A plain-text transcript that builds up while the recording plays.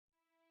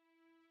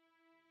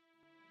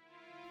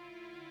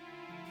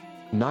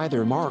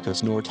Neither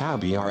Marcus nor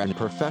Tabby are a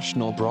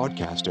professional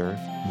broadcaster.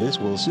 This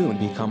will soon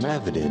become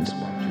evident. The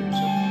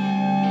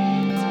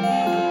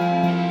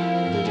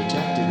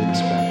detective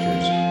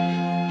inspectors.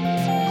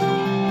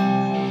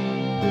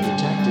 The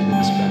detective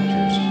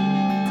inspectors.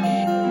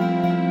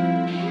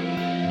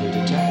 The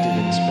detective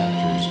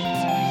inspectors.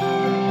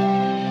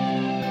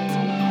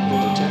 The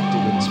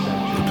detective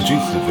inspectors. The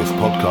producers of this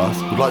podcast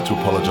would like to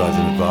apologise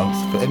in advance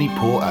for any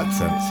poor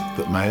accents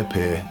that may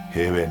appear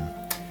herein.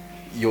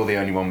 You're the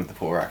only one with the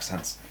poor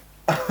accents.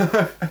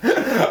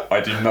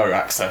 I do no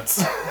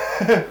accents.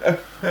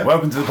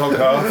 Welcome to the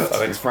podcast. I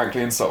think it's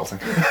frankly insulting.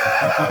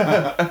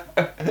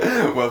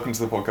 Welcome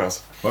to the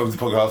podcast. Welcome to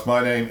the podcast.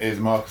 My name is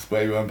Marcus,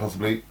 baby, and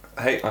possibly.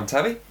 Hey, I'm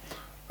Tabby.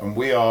 And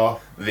we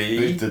are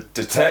The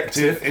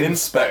Detective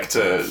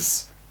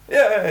Inspectors.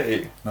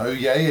 Yay! No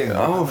yaying.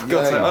 Oh, for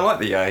God's sake, I like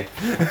the yay.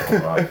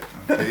 Alright,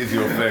 it is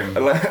your thing.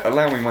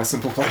 Allow me my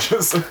simple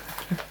pleasures.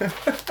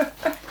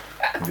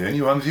 The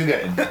only ones you're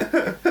getting.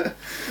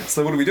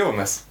 So what do we do on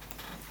this?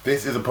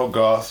 This is a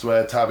podcast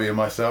where Tabby and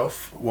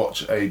myself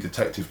watch a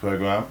detective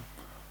programme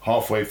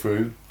halfway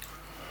through.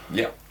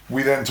 Yeah.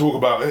 We then talk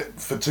about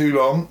it for too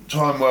long,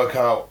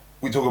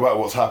 we talk about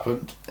what's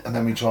happened, and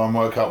then we try and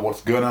work out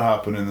what's going to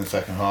happen in the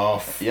second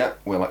half. Yeah,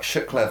 we're like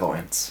shit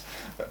clairvoyants.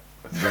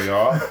 We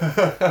are.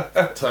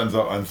 Turns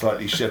out I'm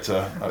slightly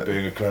shitter at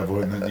being a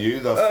clairvoyant than you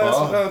thus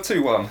far.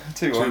 2-1.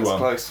 2-1, it's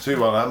close.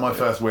 2-1, I had my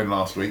first win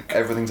last week.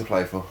 Everything to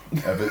play for.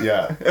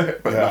 Yeah.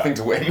 But nothing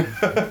to win.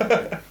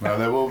 No,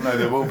 there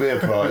will be a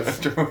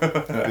prize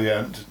at the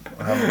end.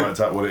 I haven't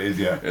worked out what it is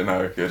yet.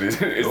 No, good.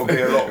 It'll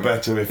be a lot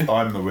better if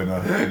I'm the winner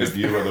than if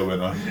you are the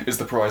winner. Is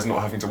the prize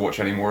not having to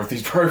watch any more of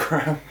these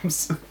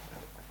programmes?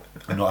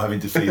 And not having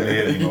to see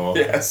me anymore.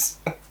 Yes.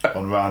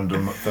 On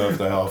random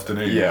Thursday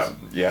afternoons.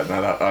 Yeah.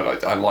 No,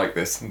 I like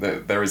this.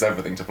 There is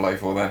everything to play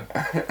for then.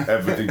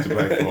 Everything to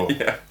play for.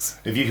 Yes.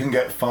 If you can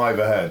get 5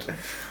 ahead,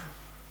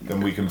 then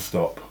we can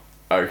stop.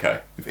 Okay.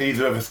 If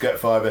either of us get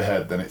 5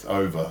 ahead, then it's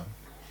over.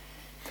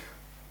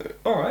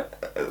 Alright.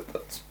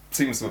 That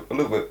seems a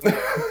little bit...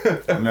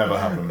 It'll never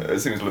happen. It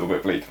seems a little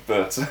bit bleak,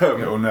 but... It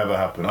will never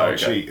happen. I'll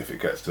cheat if it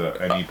gets to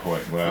any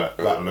point where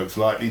that looks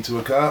likely to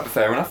occur.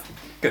 Fair enough.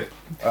 Good.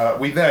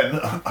 We then,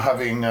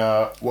 having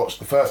watched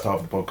the first half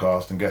of the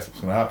podcast and guessed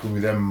what's going to happen, we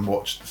then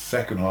watched the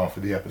second half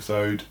of the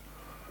episode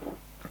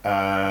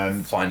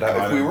and find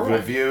out if we were right.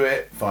 Review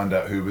it, find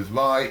out who was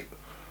right,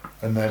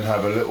 and then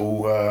have a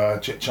little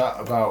chit-chat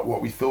about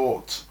what we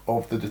thought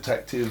of the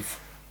detective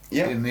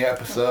in the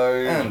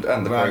episode. And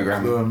the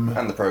programme.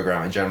 And the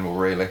programme in general,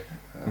 really.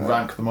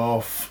 Rank them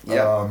off.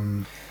 Yeah.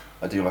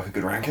 I do like a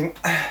good ranking.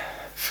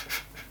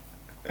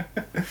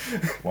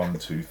 1,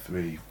 2,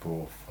 3,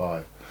 4,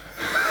 5.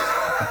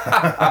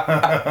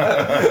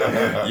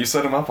 You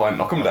set them up, I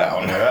knock them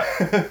down.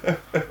 Yeah.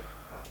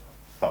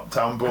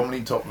 Uptown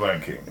Bromley top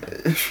ranking.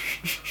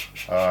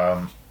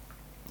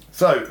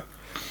 So,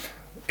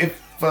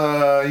 if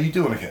you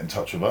do want to get in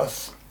touch with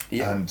us,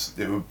 and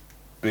it would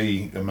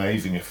be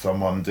amazing if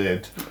someone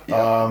did.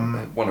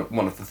 One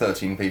of the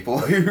 13 people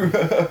who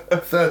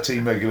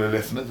 13 regular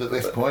listeners at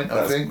this point,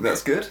 I think.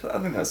 That's good. I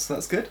think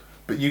that's good.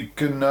 But you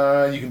can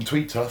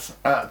tweet us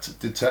at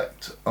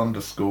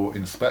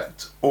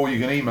detect_inspect, or you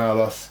can email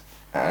us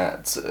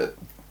at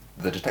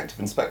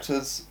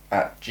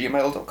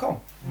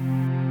thedetectiveinspectors@gmail.com.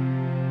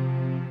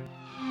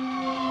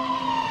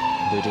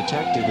 The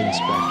Detective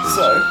Inspectors.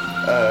 So,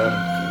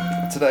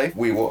 today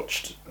we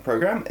watched a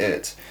programme.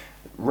 It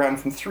ran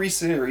from 3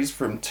 series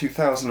from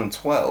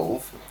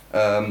 2012.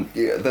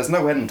 There's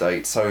no end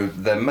date, so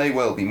there may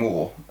well be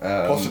more.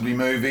 Possibly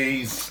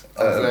movies,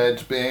 I've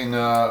read, being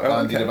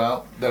bandied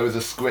about. There was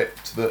a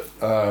script that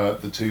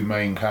the 2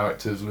 main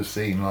characters were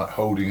seen like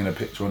holding in a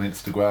picture on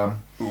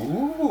Instagram.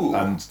 Ooh.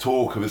 And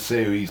talk of a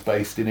series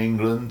based in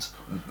England.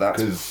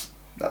 That's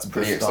pretty exciting.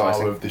 The star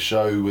exciting. of the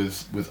show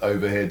was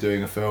over here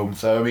doing a film.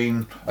 So, I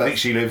mean, I think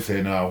she lives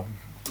here now.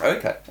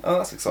 Okay. Oh,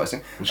 that's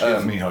exciting. Which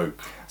gives me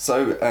hope.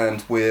 So,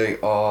 and we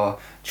are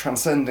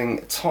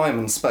transcending time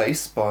and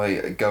space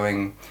by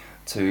going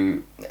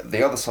to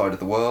the other side of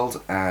the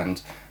world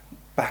and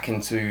back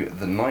into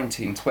the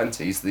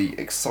 1920s, the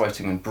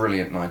exciting and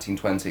brilliant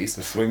 1920s.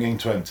 The Swinging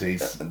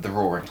Twenties. The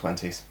Roaring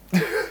 20s.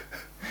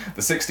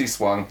 The 60s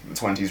swung, the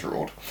 20s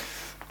roared.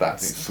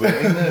 That's...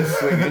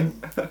 Swinging.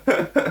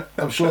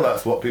 I'm sure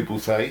that's what people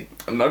say.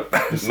 Nope.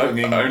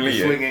 Only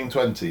you. Swinging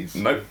 20s.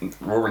 Nope.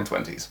 Roaring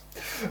 20s.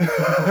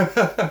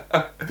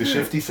 The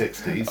shifty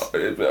 60s.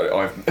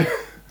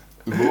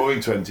 The roaring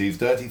 20s,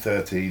 dirty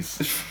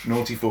 30s,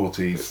 naughty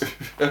 40s.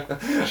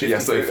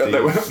 Yes,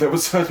 there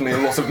was certainly a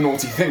lot of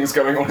naughty things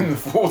going on in the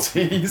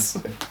 40s.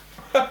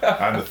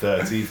 And the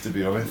 30s, to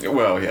be honest.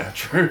 Well, yeah,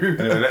 true.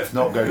 Anyway, let's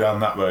not go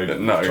down that road.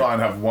 No. Let's try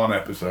and have one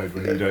episode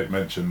where you don't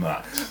mention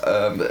that.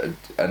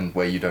 And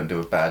where you don't do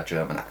a bad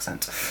German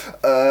accent.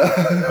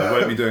 I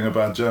won't be doing a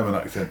bad German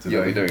accent today.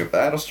 You'll be doing a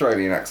bad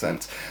Australian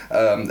accent.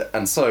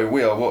 And so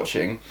we are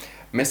watching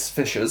Miss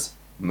Fisher's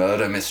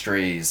Murder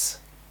Mysteries.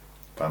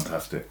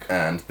 Fantastic.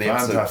 And the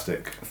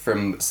episode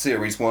from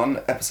Series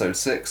 1, Episode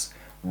 6,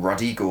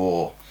 Ruddy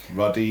Gore.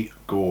 Ruddy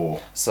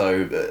Gore.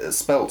 So,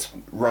 spelt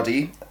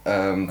Ruddy.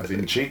 As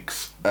in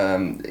cheeks?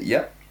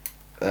 Yep.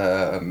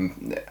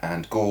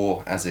 And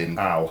Gore as in...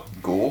 Ow.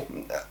 Gore.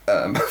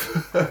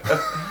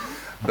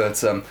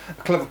 But a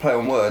clever play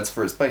on words,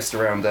 for it's based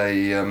around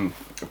a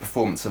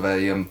performance of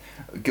a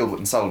Gilbert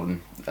and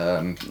Sullivan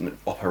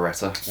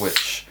operetta,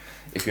 which,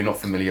 if you're not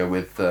familiar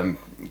with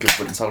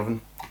Gilbert and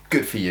Sullivan,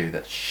 good for you,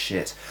 that's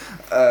shit.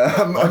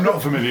 I'm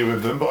not familiar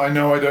with them, but I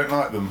know I don't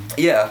like them.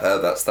 Yeah,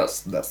 that's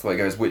the way it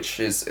goes, which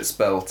is it's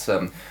spelt,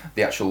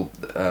 the actual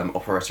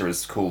operetta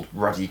is called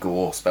Ruddy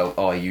Gore, spelled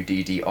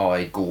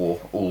I-U-D-D-I, Gore,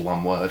 all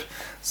one word.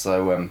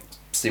 So,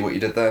 see what you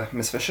did there,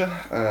 Miss Fisher,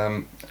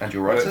 and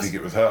your I writers. don't think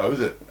it was her, was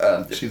it?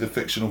 She's a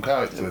fictional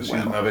character. She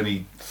doesn't have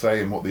any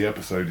say in what the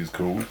episode is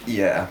called.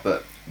 Yeah,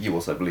 but you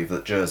also believe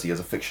that Jersey is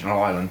a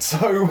fictional island,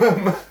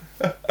 so...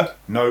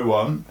 No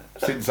one,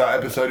 since that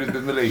episode has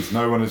been released,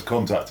 no one has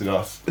contacted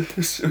us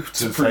to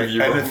say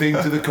you wrong. anything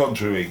to the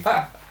contrary.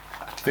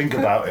 Think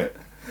about it.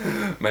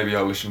 Maybe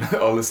our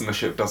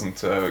listenership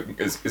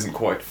isn't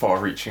quite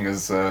far-reaching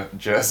as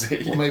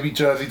Jersey. Well, maybe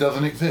Jersey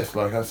doesn't exist,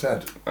 like I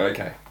said.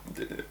 Okay.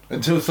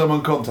 Until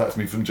someone contacts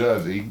me from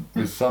Jersey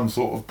with some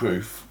sort of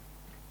proof,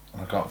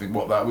 I can't think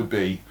what that would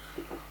be.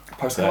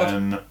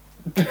 Postcard?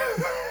 Then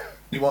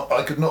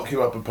I could knock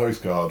you up a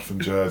postcard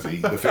from Jersey,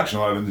 the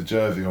fictional island of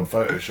Jersey, on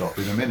Photoshop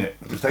in a minute.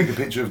 Just take a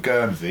picture of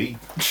Guernsey,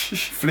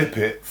 flip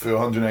it for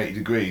 180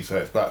 degrees so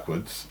it's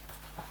backwards,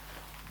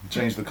 and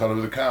change the colour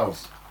of the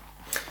cows.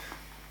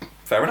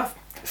 Fair enough.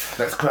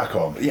 Let's crack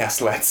on. Yes,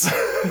 let's.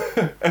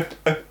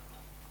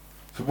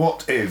 So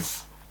what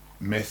is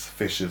Miss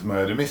Fisher's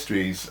murder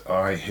mysteries,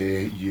 I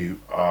hear you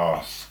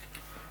ask?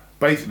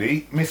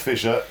 Basically, Miss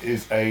Fisher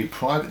is a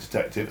private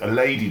detective, a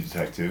lady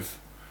detective,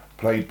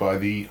 played by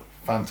the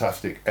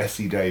fantastic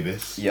Essie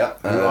Davis. Yeah.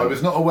 Who I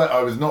was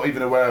not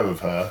even aware of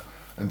her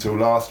until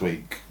last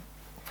week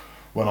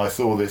when I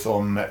saw this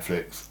on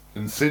Netflix.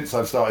 And since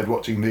I've started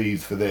watching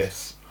these for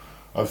this,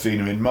 I've seen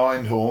her in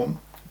Mindhorn.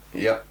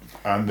 Yep.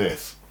 And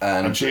this.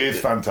 And she is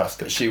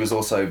fantastic. She was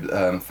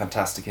also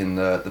fantastic in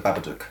the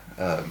Babadook,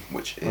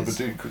 which is...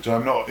 Babadook, which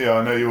I'm not... Yeah,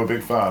 I know you're a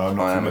big fan. I'm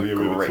not familiar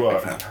with it.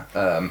 Big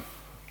fan.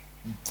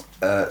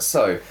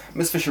 So,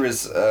 Miss Fisher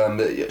is,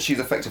 she's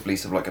effectively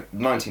sort of like a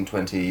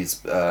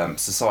 1920s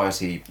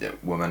society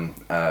woman,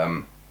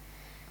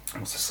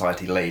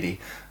 society lady,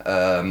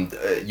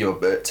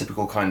 your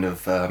typical kind of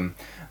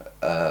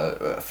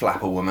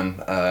flapper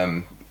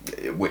woman,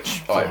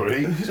 which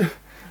Sorry.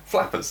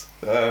 Flappers.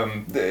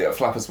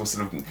 Flappers were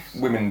sort of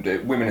women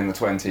in the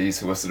 20s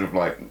who were sort of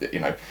like,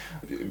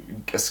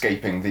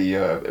 escaping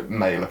the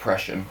male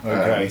oppression.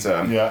 Okay.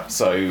 And, yeah.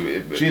 So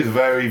she's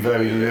very,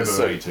 very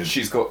liberated. So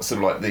she's got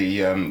sort of like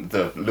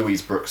the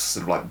Louise Brooks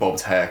sort of like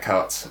bobbed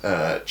haircut,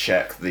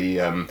 check.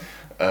 The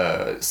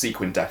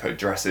sequin deco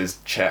dresses,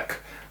 check.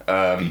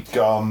 The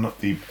gun,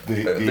 the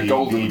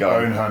golden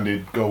gun,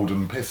 bone-handed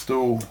golden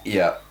pistol.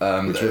 Yeah,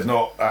 which was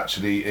not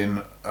actually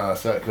in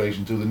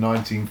circulation until the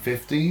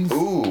 1950s.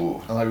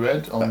 Ooh, I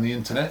read on the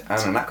internet.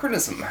 An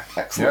anachronism.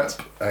 Excellent.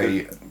 Yep,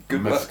 a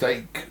good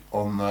mistake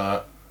on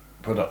the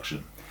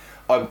production.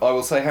 I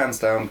will say hands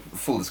down,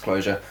 full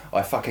disclosure,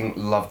 I fucking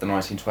love the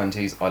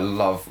 1920s. I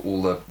love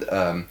all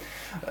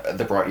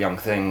the Bright Young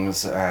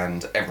Things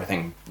and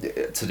everything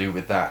to do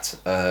with that.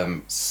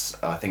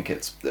 I think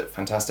it's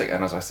fantastic,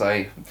 and as I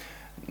say,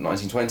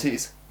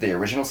 1920s, the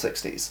original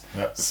 60s.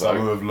 Yep, so,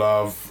 Summer of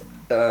Love.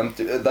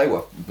 They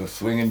were the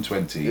Swinging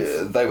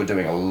Twenties. They were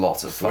doing a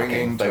lot of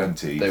Swinging fucking.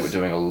 20s. They were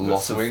doing a lot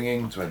of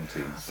Swinging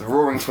 20s. The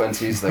Roaring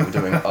 20s. They were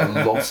doing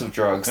a lot of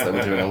drugs. They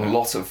were doing a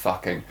lot of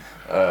fucking.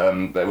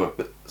 They were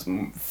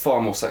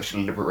far more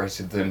sexually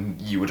liberated than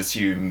you would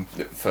assume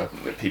for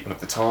people of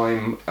the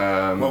time.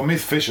 Well,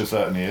 Miss Fisher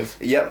certainly is.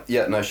 Yeah,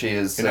 no, she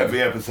is. In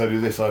every episode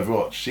of this I've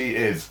watched, she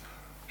is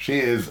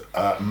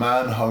a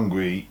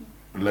man-hungry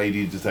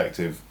lady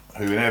detective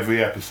who, in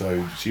every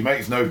episode, she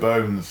makes no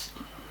bones.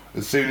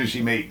 As soon as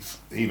she meets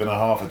even a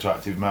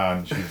half-attractive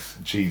man,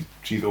 she's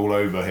all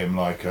over him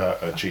like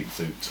a cheap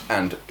suit.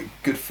 And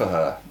good for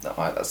her.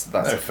 That's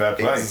no, fair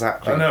play.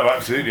 Exactly. No,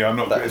 absolutely. I'm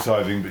not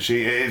criticising, but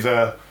it is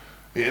a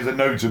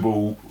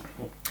notable.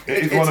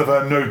 It is one of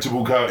her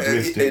notable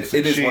characteristics.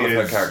 It is one of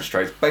her character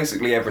traits.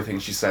 Basically, everything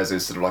she says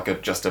is sort of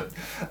like just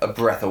a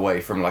breath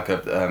away from like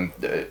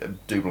a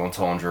double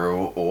entendre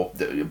or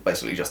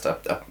basically just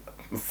a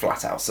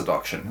flat out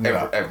seduction.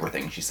 Yeah.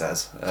 Everything she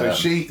says.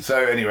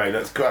 So anyway,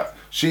 let's crack.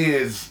 She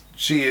is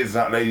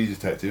that lady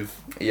detective.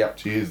 Yep.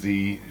 She is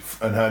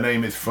and her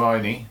name is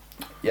Phryne.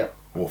 Yep.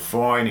 Or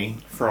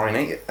Phryne.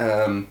 Phryne.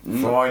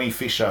 Phryne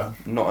Fisher.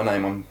 Not a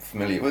name I'm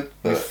familiar with.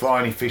 But... Miss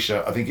Phryne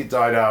Fisher. I think it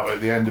died out at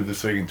the end of the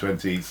Swinging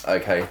Twenties.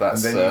 Okay,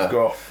 that's. And then you've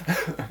got.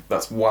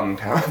 That's one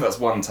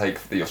take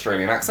for the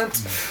Australian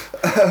accent.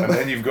 And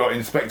then you've got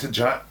Inspector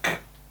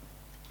Jack,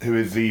 who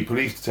is the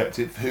police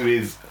detective, who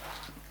is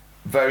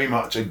very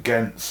much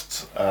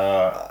against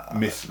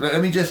Miss.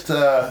 Let me just.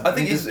 I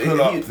think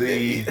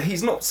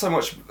he's not so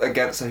much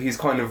against her. He's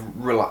kind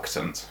of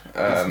reluctant.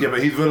 Yeah,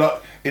 but he's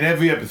reluctant in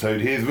every episode.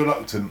 He is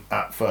reluctant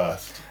at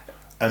first,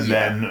 and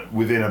then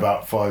within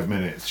about 5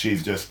 minutes,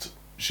 she's just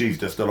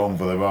along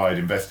for the ride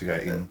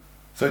investigating.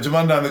 So to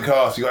run down the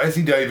cast, you got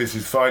Essie Davis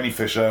is Phryne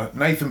Fisher,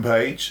 Nathan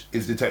Page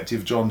is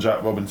Detective John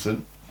Jack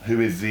Robinson, who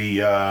is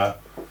he's a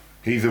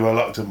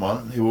reluctant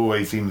one who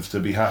always seems to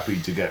be happy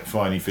to get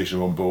Phryne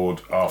Fisher on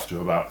board after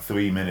about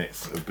 3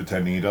 minutes of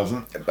pretending he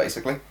doesn't.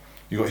 Basically.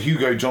 You got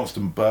Hugo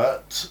Johnston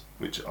Burt,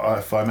 which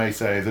if I may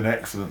say is an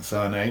excellent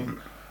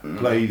surname,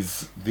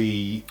 plays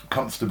the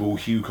Constable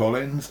Hugh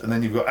Collins, and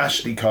then you've got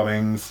Ashley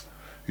Cummings,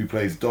 who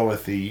plays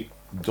Dorothy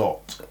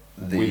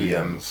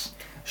Williams.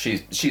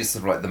 She's sort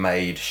of like the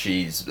maid.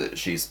 She's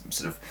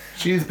sort of.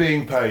 She is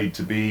being paid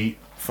to be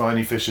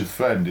Phryne Fisher's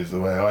friend, is the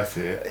way I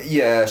see it.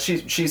 Yeah,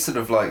 she's sort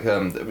of like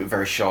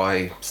very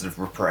shy, sort of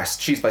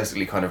repressed. She's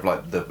basically kind of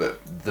like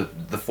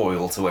the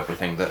foil to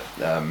everything that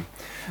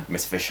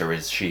Miss Fisher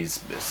is.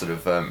 She's sort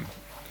of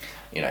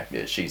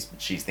she's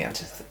the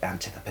antithesis.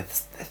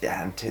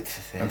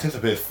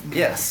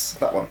 Yes,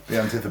 that one.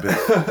 The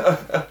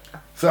antithesis.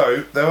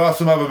 So there are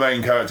some other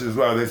main characters as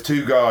well. There's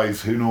two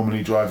guys who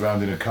normally drive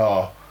around in a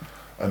car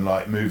and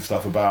like move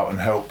stuff about and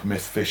help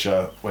Miss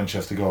Fisher when she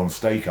has to go on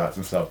stakeouts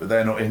and stuff, but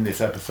they're not in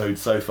this episode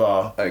so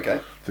far.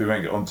 Okay. So we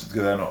won't get on to,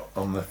 they're not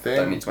on the thing.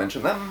 Don't need to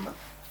mention them.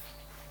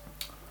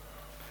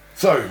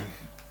 So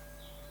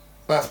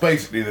that's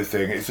basically the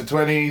thing. It's the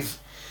 20s.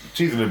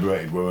 She's a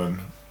liberated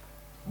woman.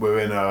 We're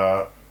in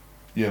a,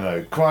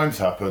 crimes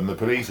happen. The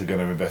police are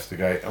going to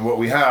investigate, and what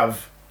we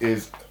have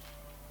is,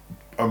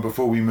 and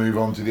before we move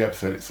on to the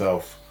episode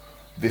itself,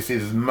 this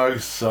is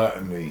most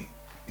certainly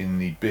in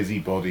the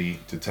busybody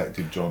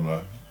detective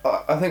genre.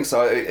 I think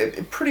so.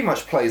 It pretty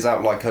much plays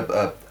out like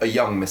a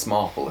young Miss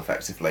Marple,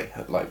 effectively.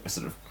 Like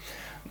sort of,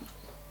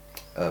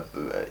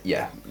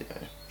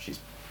 she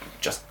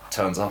just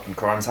turns up and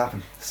crimes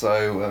happen.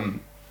 So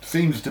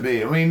seems to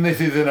be. I mean, this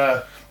is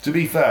to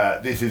be fair,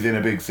 this is in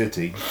a big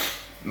city.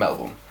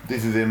 Melbourne.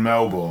 This is in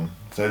Melbourne,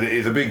 so it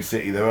is a big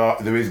city.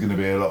 There is going to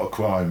be a lot of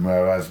crime,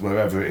 whereas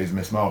wherever it is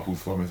Miss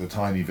Marple's from is a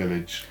tiny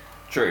village.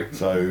 True.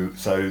 So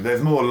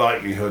there's more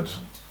likelihood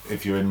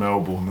if you're in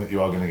Melbourne that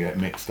you are going to get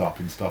mixed up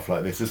in stuff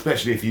like this,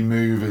 especially if you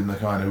move in the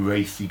kind of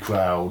racy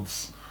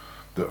crowds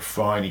that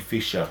Phryne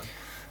Fisher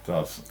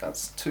does.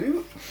 That's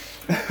two.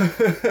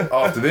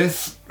 After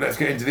this, let's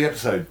get into the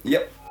episode.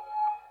 Yep.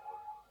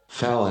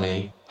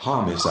 Felony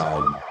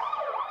homicide.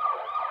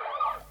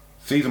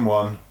 Season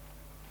 1,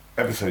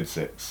 Episode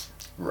 6.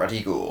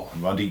 Ruddy Gore.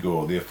 Ruddy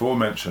Gore, the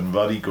aforementioned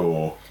Ruddy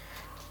Gore.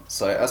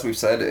 So, as we've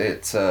said,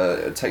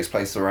 it takes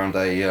place around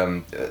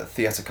a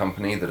theatre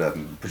company that are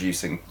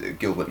producing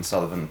Gilbert and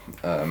Sullivan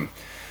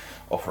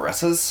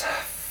operettas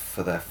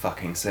for their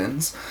fucking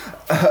sins.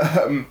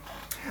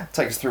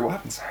 Take us through what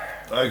happens.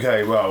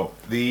 Okay, well,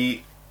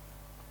 the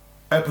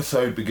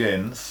episode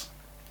begins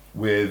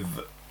with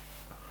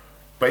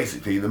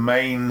basically the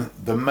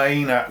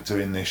main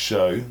actor in this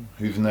show,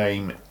 whose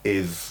name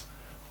is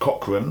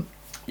Cochrane.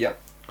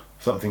 Yep.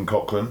 Something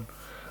Cochrane.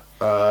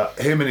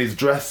 Him and his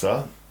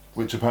dresser,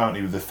 which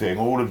apparently was a thing.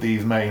 All of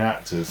these main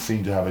actors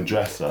seem to have a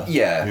dresser.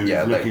 Yeah, who's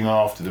looking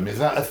after them. Is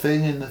that a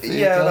thing in the theatre?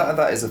 Yeah,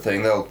 that is a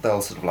thing.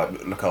 They'll sort of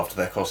like look after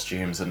their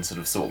costumes and sort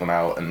of sort them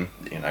out, and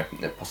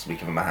possibly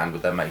give them a hand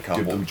with their makeup.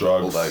 Give them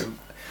drugs. Although,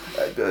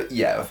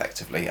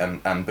 effectively,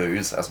 and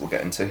booze, as we'll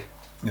get into.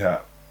 Yeah.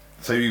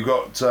 So you've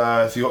got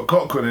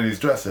Cochrane and his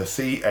dresser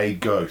see a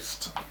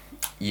ghost.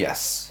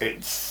 Yes.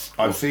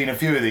 I've seen a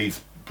few of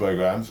these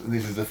programmes, and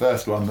this is the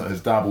first one that has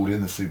dabbled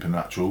in the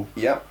supernatural.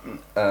 Yep.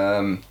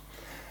 And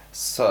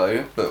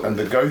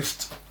the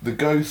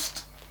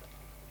ghost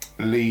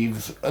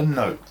leaves a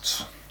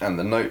note. And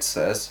the note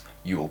says,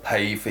 "You will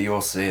pay for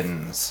your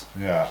sins."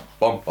 Yeah.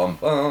 Bum bum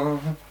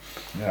bum.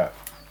 Yeah.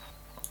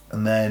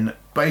 And then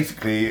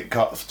basically it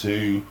cuts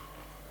to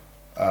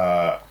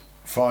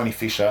Phryne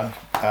Fisher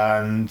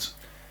and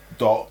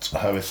Dot,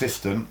 her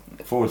assistant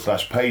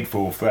 / paid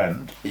for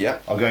friend. Yeah.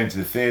 Are going to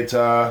the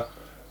theatre.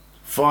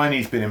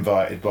 Phryne's been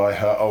invited by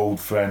her old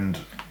friend.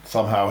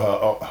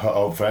 Somehow her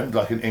old friend,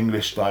 like an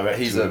English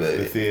director of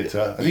the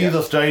theatre. I think he's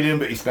Australian,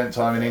 but he spent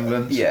time in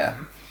England. Yeah.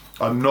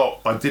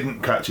 I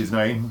didn't catch his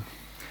name.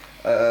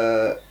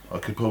 I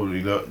could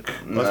probably look.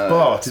 No. That's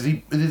Bart. Is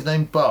his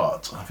name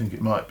Bart? I think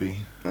it might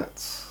be.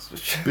 That's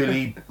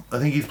Billy. I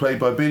think he's played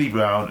by Billy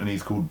Brown, and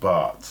he's called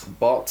Bart.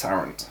 Bart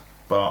Tarrant.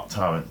 Bart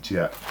Tarrant,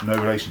 yeah. No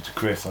relation to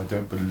Chris, I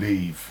don't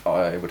believe.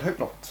 I would hope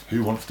not.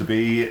 Who wants to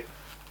be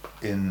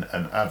in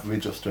an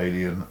average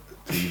Australian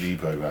TV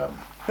programme?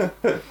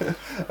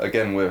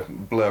 Again, we're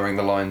blurring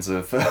the lines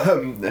of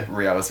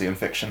reality and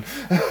fiction.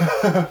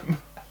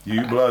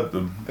 You blurred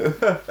them.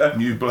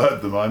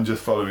 I'm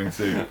just following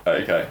suit.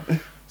 Okay.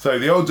 So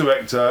the old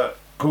director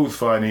calls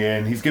Phryne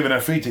in. He's given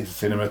her free tickets to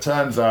cinema.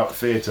 Turns out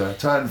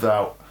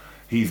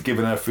he's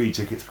given her free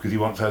tickets because he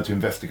wants her to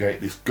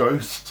investigate this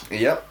ghost.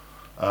 Yep.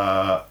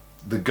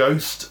 The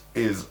ghost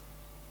is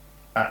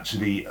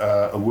actually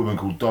a woman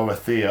called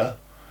Dorothea,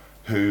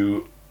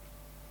 who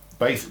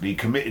basically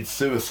committed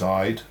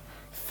suicide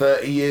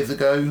 20 years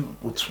ago,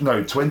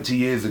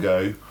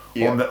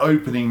 Yep. on the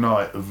opening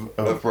night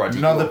of Ruddy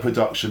another Gore.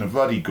 production of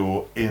Ruddy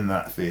Gore in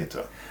that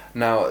theatre.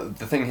 Now,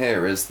 the thing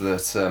here is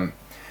that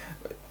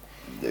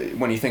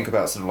when you think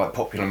about sort of like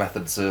popular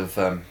methods of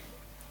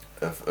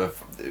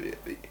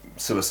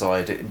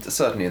suicide,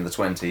 certainly in the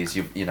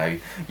 20s, you know,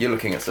 you're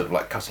looking at sort of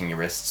like cutting your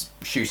wrists,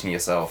 shooting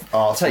yourself,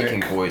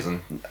 taking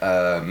poison,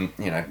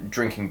 you know,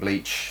 drinking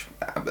bleach,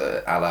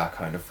 a la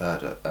kind of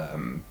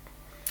an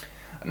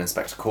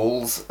Inspector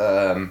Calls,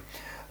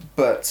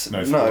 but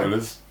No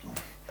spoilers.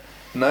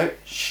 No,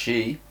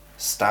 she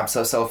stabs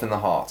herself in the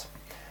heart.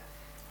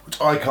 Which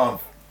I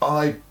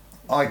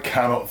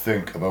cannot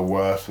think of a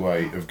worse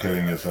way of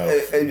killing yourself.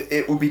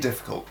 It would be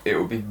difficult. It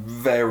would be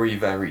very,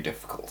 very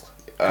difficult.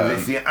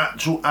 It's the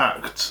actual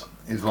act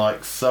is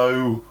like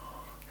so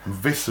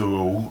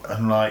visceral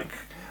and like.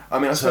 I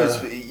mean, I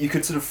suppose you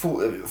could sort of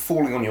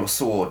falling on your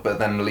sword, but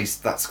then at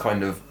least that's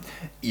kind of,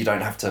 you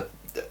don't have to,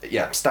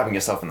 stabbing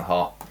yourself in the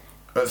heart.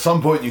 At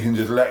some point, you can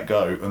just let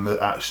go, and the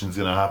action's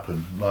gonna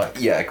happen. Like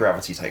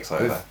gravity takes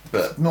over.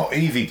 It's not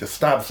easy to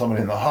stab someone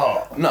in the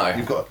heart. No,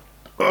 you've got.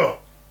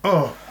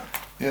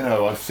 You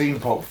know, I've seen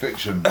Pulp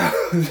Fiction.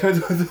 You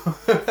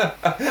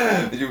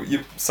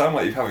sound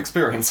like you have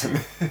experience in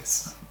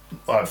this.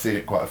 I've seen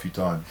it quite a few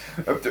times.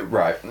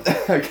 Right.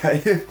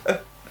 Okay.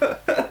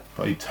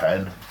 Probably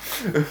 10.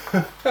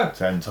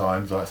 10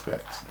 times, I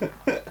expect.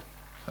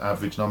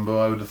 Average number,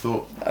 I would have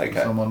thought. Okay. For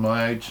someone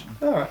my age.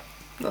 Alright,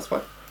 that's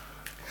fine.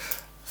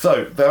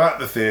 So, they're at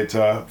the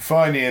theatre.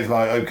 Phryne is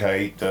like,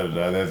 okay,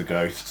 there's a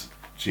ghost.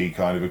 She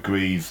kind of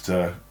agrees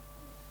to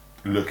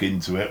look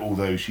into it,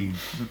 although she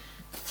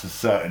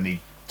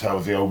certainly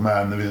tells the old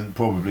man there isn't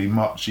probably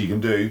much she can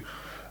do.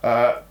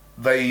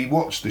 They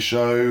watch the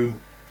show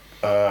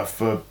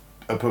for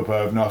a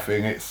purpose of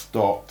nothing. It's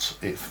Dot,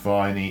 it's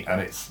Phryne,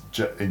 and it's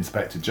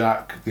Inspector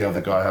Jack. The other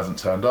guy hasn't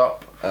turned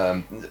up.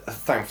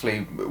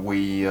 Thankfully,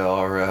 we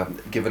are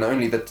given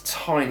only the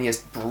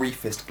tiniest,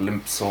 briefest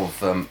glimpse of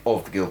the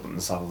Gilbert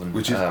and Sullivan,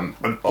 which is an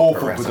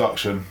awful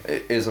production.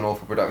 It is an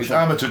awful production. It's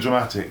amateur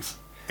dramatics,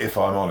 if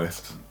I'm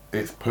honest.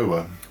 It's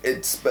poor.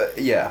 It's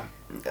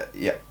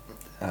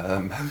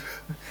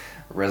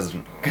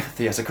resident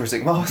theatre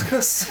critic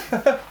Marcus.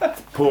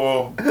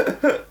 Poor.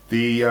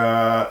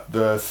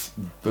 The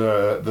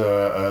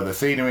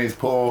scenery is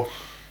poor.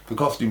 The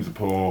costumes are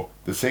poor.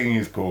 The singing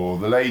is poor.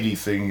 The lady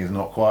singing is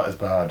not quite as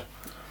bad.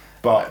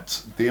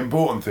 But the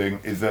important thing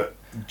is that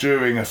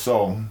during a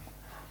song,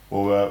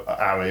 or an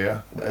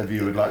aria, whatever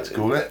you would like to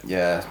call it,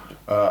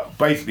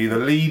 basically the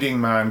leading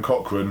man,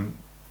 Cochrane,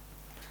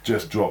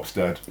 just drops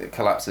dead. It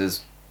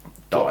collapses,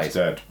 dies.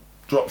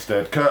 Drops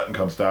dead. Curtain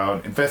comes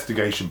down.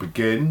 Investigation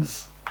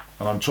begins,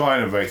 and I'm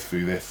trying to race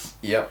through this.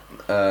 Yep.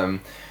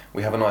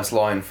 We have a nice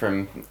line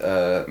from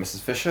Mrs.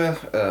 Fisher,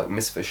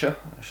 Miss Fisher,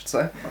 I should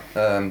say,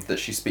 that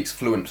she speaks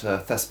fluent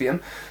thespian.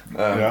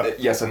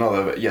 Yes,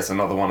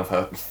 another one of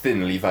her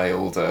thinly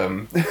veiled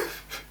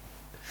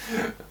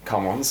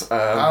come-ons.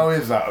 How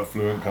is that a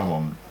fluent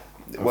come-on?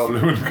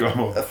 Fluent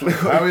come-on.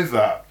 How is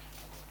that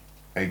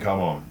a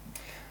come-on?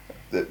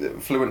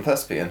 Fluent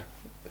thespian.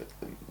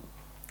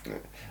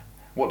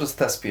 What does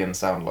thespian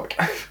sound like?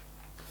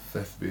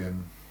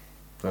 Thespian.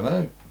 Don't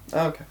know.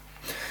 Oh, okay.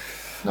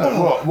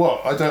 No,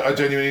 what? I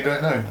genuinely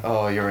don't know.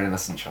 Oh, you're an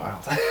innocent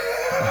child.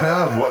 I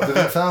am. What does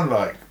it sound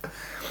like?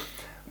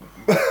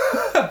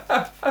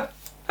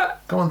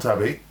 Come on,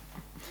 Tabby.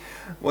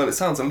 Well, it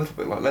sounds a little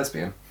bit like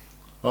lesbian.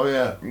 Oh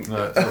yeah.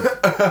 No,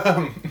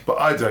 but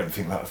I don't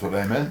think that's what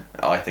they meant.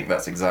 I think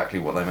that's exactly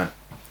what they meant.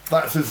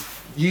 That's as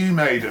I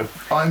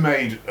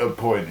made a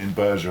point in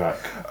Bergerac.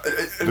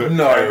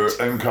 No. Kent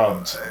and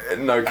cunt.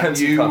 No,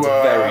 Kent and cunt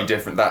are very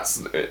different.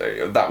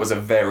 That was a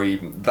very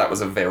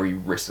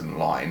written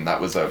line.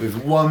 There's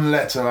one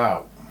letter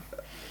out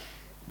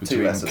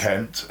between 2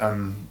 Kent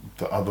and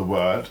the other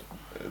word.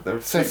 There are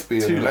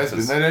Thespian two and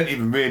lesbian. letters. They don't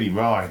even really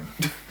rhyme.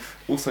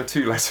 Also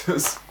 2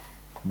 letters.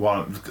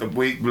 One.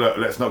 Look,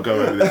 let's not go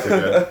over this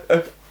again.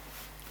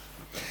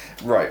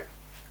 Right.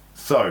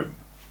 So.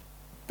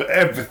 But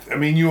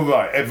you're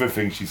right,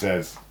 everything she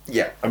says.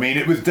 Yeah. I mean,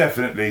 it was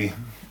definitely,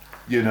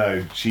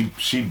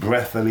 she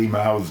breathily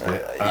mouthed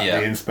it at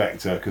the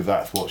inspector, because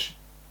that's what she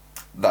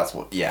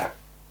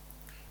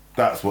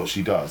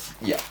does.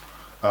 Yeah.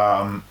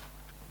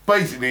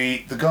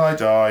 Basically, the guy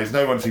dies,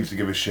 no one seems to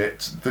give a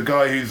shit. The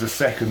guy who's the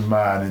second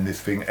man in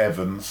this thing,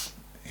 Evans,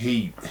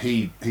 he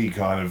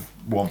kind of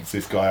wants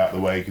this guy out of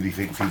the way because he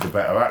thinks he's a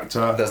better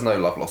actor. There's no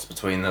love lost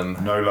between them.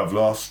 No love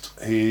lost.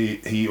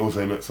 He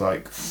also looks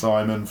like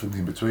Simon from The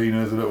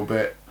Inbetweeners a little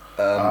bit.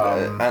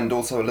 And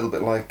also a little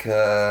bit like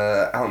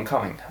Alan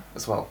Cumming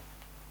as well.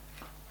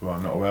 Who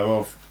I'm not aware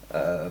of.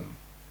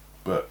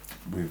 But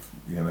with,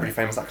 Pretty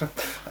famous actor.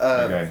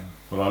 Okay.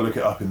 Well, I'll look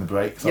it up in the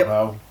break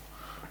somehow. Yep.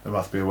 There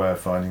must be a way of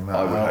finding that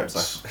out. I would hope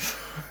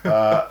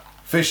so.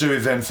 Fisher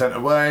is then sent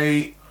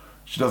away.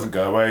 She doesn't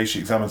go away. She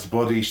examines the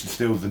body. She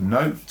steals the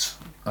note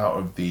out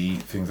of the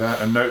things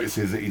out and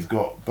notices that he's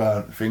got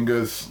burnt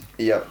fingers.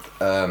 Yep.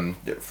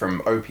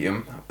 From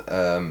opium,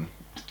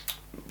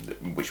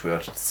 which we'll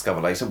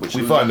discover later. Which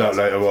we find out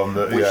later on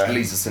that. Which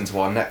leads us into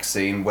our next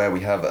scene where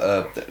we have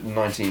a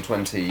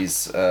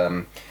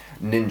 1920s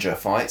ninja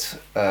fight.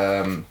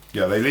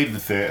 Yeah, they leave the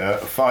theatre,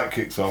 a fight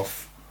kicks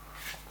off,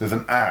 there's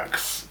an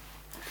axe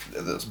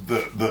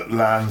that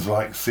lands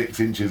like 6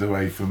 inches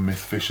away from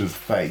Miss Fisher's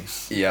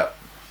face. Yeah.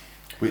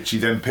 Which she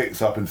then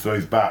picks up and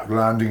throws back,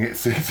 landing it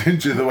 6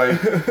 inches away.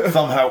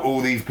 Somehow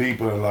all these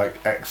people are like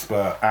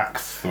expert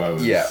axe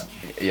throwers.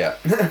 Yeah.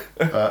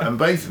 And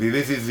basically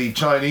this is the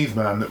Chinese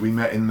man that we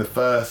met in the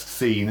first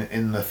scene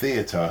in the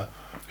theatre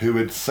who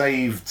had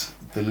saved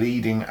the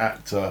leading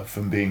actor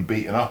from being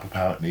beaten up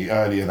apparently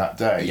earlier that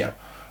day. Yeah.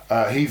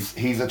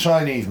 He's a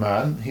Chinese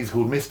man. He's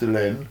called Mr.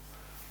 Lin.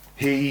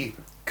 He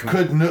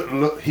could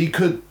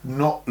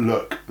not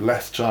look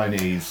less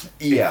Chinese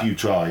if you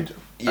tried.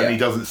 Yeah. And he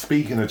doesn't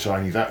speak in a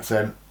Chinese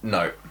accent.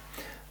 No.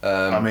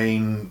 I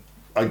mean,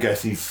 I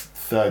guess he's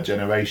 3rd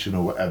generation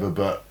or whatever,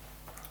 but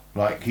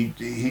like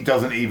he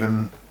doesn't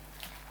even.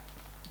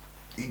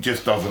 He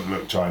just doesn't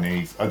look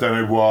Chinese. I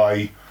don't know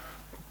why.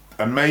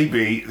 And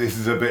maybe this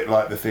is a bit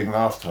like the thing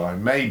last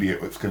time. Maybe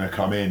it's going to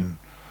come in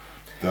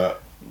that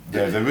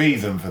there's a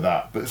reason for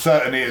that. But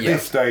certainly at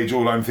this stage,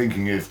 all I'm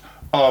thinking is,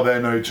 are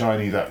there no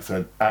Chinese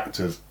accent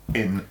actors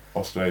in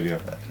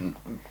Australia?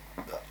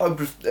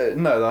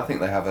 No, I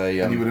think they have a.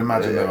 You would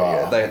imagine there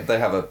are. They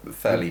have a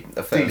fairly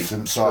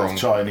decent strong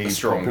sized Chinese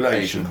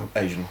population,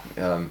 Asian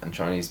and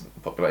Chinese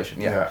population.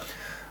 Yeah.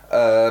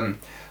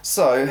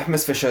 So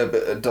Miss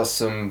Fisher does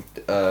some.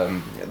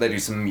 They do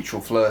some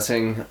mutual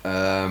flirting.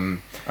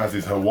 As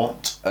is her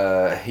wont.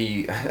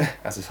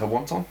 As is her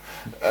wonton.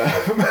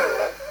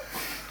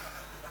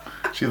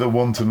 She's a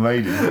wanton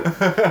lady.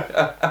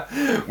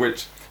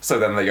 So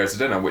then they go to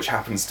dinner, which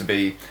happens to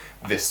be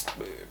this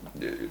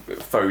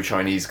faux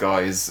Chinese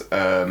guy's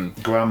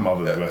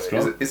grandmother's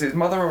restaurant. Is it his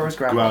mother or his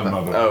grandmother?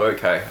 Grandmother. Oh,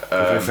 okay.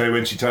 As they say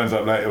when she turns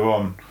up later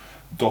on,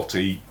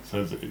 Dottie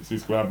says it's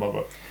his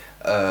grandmother.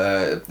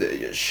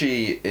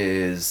 She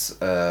is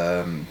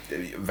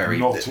very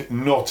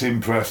not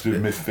impressed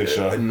with Miss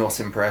Fisher. Not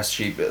impressed.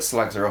 She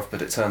slags her off,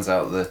 but it turns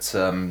out that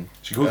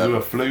she calls her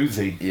a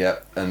floozy. Yeah,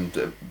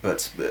 and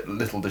but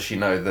little does she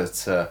know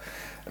that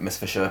Miss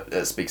Fisher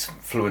speaks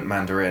fluent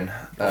Mandarin.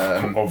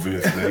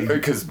 Obviously,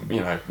 because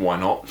why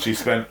not?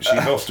 She's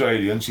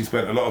Australian. She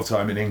spent a lot of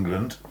time in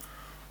England.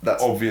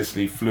 That's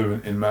obviously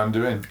fluent in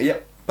Mandarin.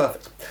 Yep,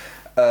 perfect.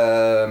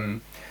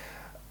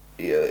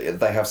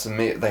 They have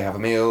a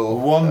meal.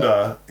 I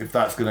wonder if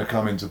that's going to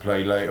come into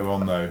play later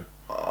on, though.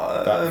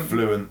 That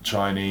fluent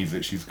Chinese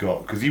that she's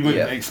got, because you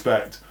wouldn't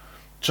expect.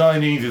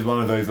 Chinese is one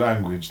of those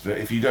languages that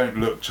if you don't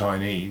look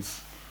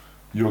Chinese,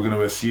 you're going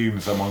to assume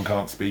someone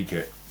can't speak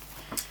it.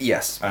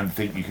 Yes. And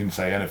think you can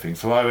say anything.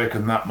 So I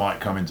reckon that might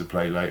come into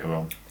play later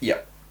on.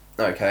 Yep.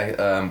 Okay.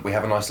 We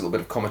have a nice little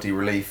bit of comedy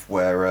relief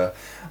where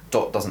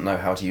Dot doesn't know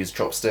how to use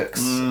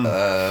chopsticks.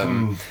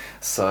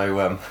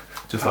 So.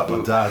 Just like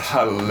my dad.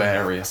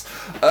 Hilarious.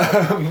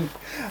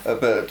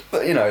 But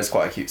it's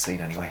quite a cute scene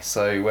anyway.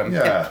 So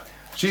yeah,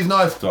 she's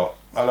nice, Dot.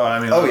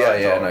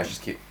 No, she's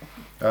cute.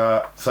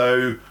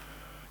 So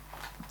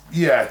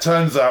it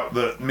turns out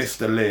that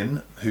Mr.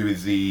 Lin, who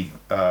is the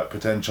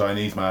pretend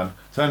Chinese man,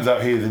 turns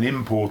out he is an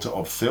importer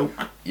of silk.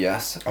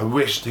 Yes. I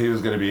wished he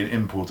was going to be an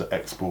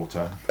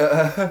importer-exporter,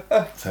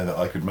 so that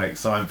I could make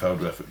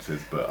Seinfeld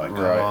references, but I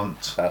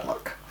can't. Bad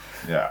luck.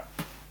 Yeah.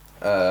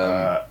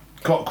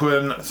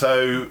 Cochrane.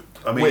 So.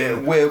 I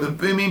mean,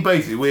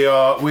 basically, we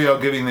are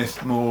giving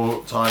this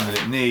more time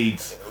than it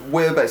needs.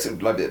 We're basically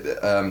like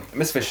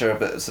Miss Fisher,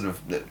 but sort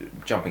of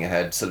jumping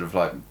ahead, sort of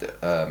like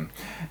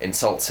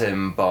insults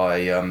him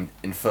by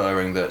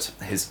inferring that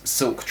his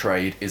silk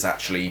trade is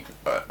actually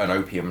an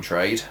opium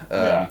trade.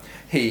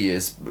 He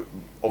is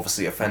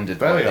obviously offended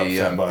by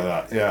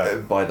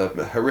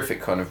the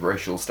horrific kind of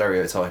racial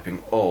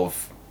stereotyping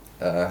of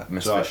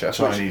Miss Fisher.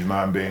 Chinese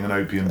man being an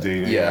opium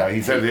dealer. Yeah,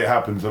 he says it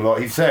happens a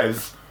lot. He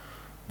says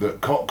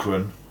that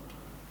Cochrane,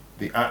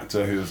 the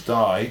actor who has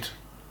died,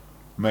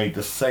 made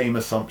the same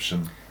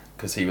assumption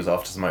because he was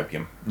after some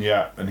opium.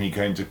 Yeah, and he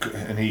came to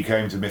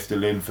Mr.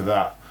 Lin for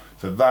that.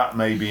 So that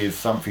maybe is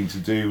something to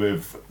do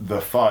with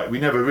the fight. We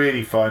never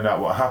really find out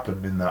what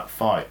happened in that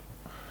fight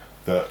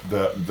that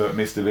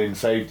Mr. Lin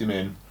saved him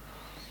in.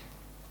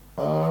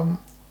 And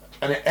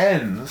it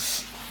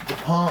ends. The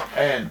part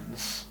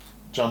ends.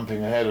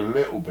 Jumping ahead a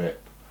little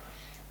bit,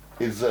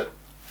 is that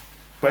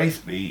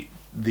basically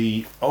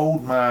the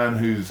old man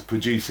who's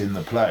producing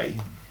the play,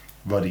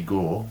 Ruddy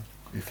Gore,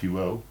 if you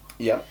will,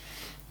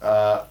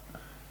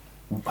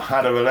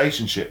 had a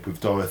relationship with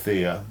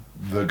Dorothea,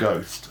 the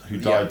ghost, who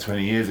died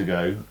 20 years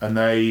ago, and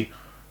they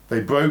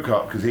broke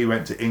up because he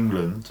went to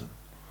England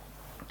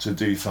to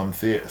do some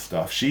theatre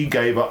stuff. She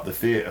gave up the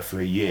theatre for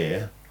a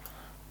year,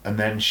 and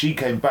then she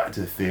came back to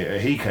the theatre,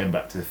 he came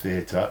back to the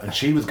theatre, and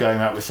she was going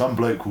out with some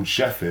bloke called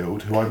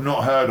Sheffield, who I've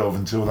not heard of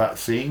until that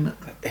scene.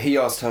 He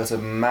asked her to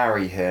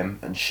marry him,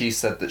 and she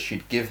said that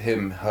she'd give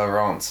him her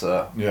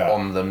answer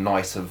on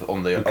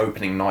the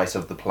opening night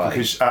of the play.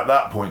 Because at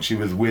that point she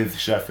was with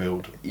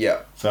Sheffield. Yeah.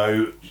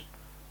 So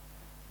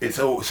it's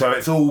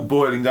all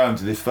boiling down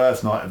to this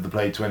first night of the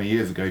play 20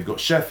 years ago. You've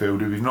got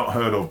Sheffield, who we've not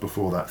heard of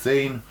before that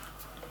scene.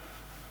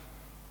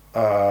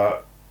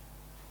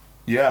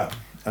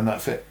 and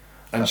that's it.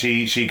 And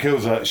she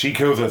kills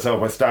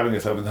herself by stabbing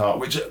herself in the heart,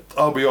 which,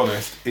 I'll be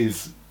honest,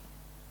 is...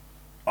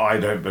 I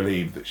don't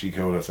believe that she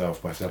killed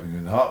herself by stabbing her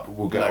in the heart, but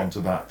we'll get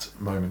onto that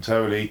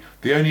momentarily.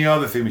 The only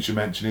other thing we should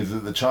mention is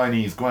that the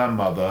Chinese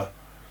grandmother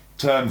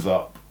turns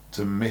up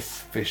to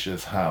Miss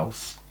Fisher's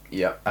house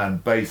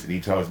and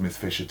basically tells Miss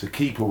Fisher to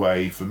keep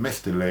away from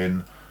Mr.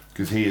 Lin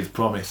because he is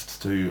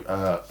promised to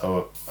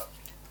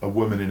a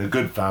woman in a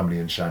good family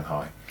in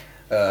Shanghai.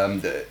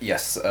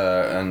 Yes,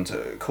 and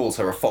calls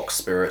her a fox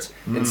spirit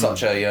in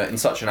such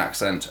an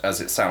accent as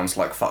it sounds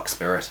like fuck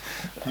spirit.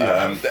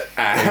 Yeah,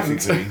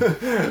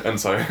 and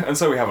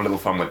so we have a little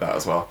fun with that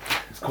as well.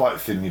 It's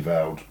quite thinly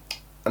veiled.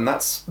 And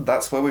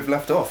that's where we've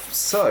left off.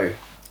 So,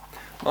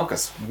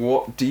 Marcus,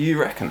 what do you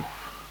reckon?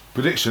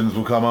 Predictions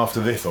will come after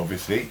this,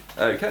 obviously.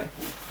 Okay.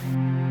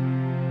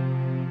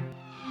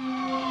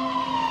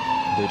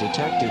 The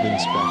Detective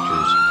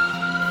Inspectors.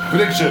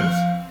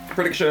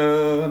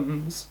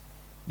 Predictions!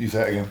 You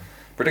say it again.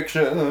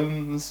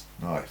 Predictions!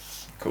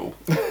 Nice. Cool.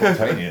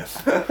 Spontaneous.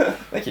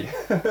 Thank you.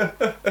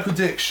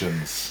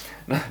 Predictions.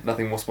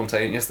 Nothing more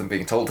spontaneous than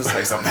being told to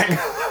say something.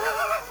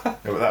 Yeah,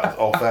 but that was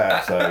off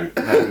air, so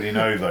nobody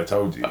knows I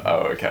told you.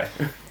 Oh, okay.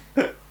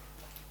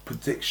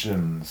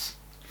 Predictions.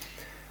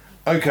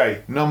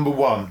 Okay, number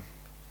one.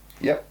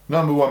 Yep.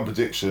 Number one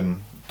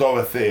prediction,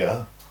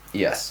 Dorothea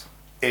Yes.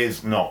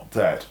 is not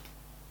dead.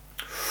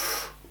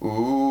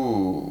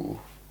 Ooh.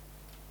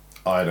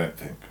 I don't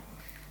think.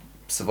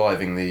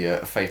 Surviving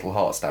the fatal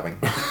heart stabbing.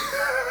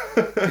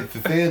 It's the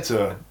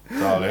theatre,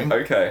 darling.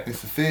 Okay.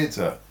 It's the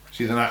theatre.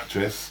 She's an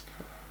actress.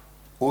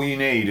 All you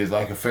need is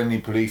like a friendly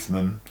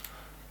policeman,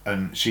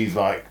 and she's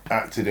like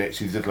acted it.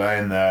 She's just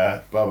laying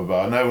there, blah blah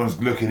blah. No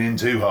one's looking in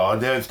too hard.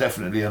 There's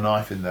definitely a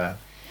knife in there.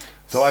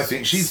 So I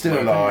think she's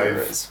still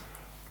alive.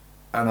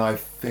 And I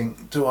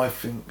think,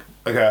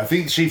 okay, I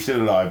think she's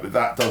still alive, but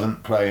that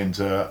doesn't play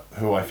into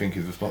who I think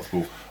is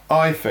responsible.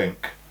 I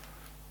think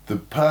the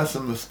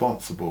person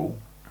responsible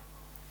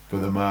for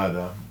the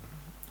murder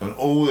and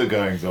all the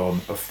goings on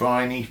of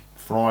Phryne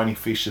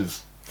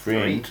Fisher's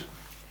friend,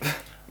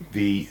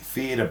 the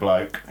theatre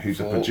bloke who's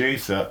a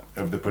producer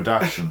of the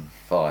production.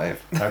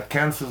 5. That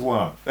counts as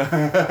 1.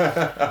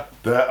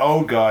 The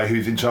old guy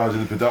who's in charge of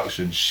the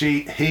production,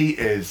 he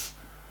is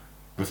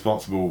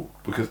responsible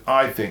because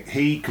I think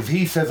because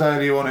he says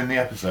earlier on in the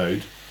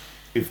episode,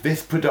 if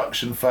this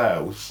production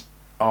fails,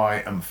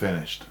 I am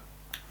finished.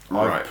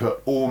 Right. I've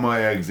put all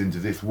my eggs into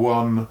this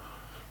one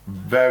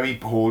very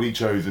poorly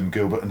chosen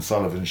Gilbert and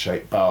Sullivan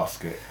shaped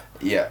basket.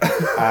 Yeah.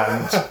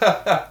 And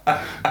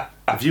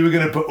if you were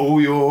going to put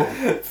all your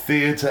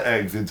theatre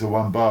eggs into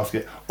one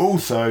basket,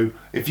 also,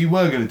 if you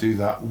were going to do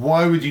that,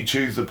 why would you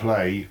choose a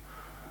play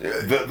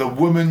that the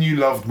woman you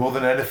loved more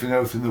than anything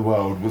else in the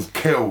world was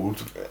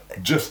killed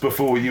just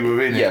before you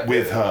were in it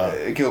with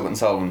her? Gilbert and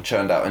Sullivan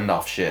churned out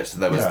enough shit.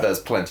 There's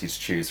plenty to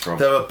choose from.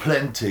 There are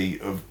plenty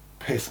of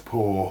piss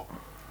poor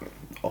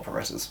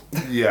operettas.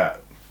 Yeah.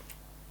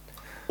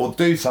 Or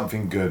do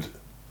something good.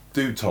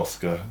 Do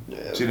Tosca.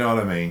 Yeah. Do you know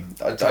what I mean?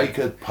 Take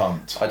a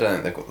punt. I don't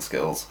think they've got the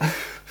skills.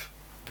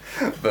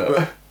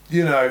 but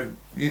you know,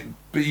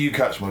 you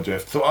catch my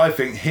drift. So I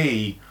think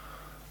he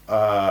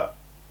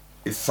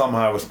is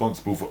somehow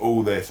responsible for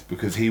all this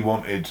because he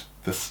wanted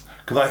this.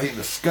 Because I think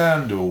the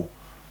scandal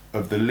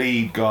of the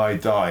lead guy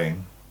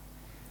dying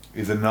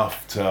is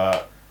enough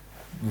to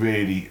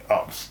really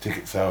ups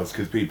ticket sales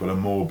because people are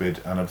morbid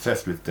and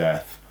obsessed with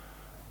death.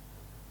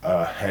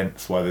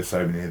 Hence why there's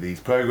so many of these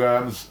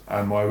programmes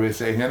and why we're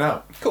sitting here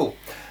now. Cool.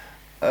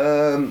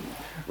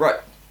 Right.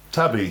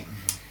 Tabby.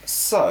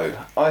 So,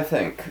 I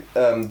think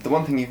the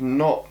one thing you've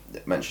not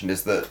mentioned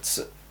is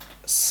that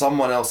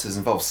someone else is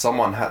involved.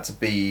 Someone had to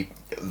be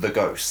the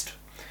ghost.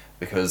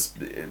 Because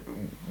at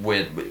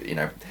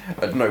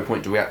no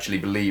point do we actually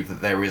believe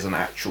that there is an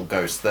actual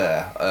ghost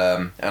there.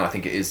 And I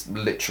think it is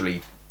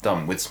literally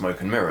done with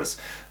smoke and mirrors.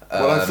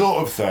 Well, I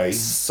sort of say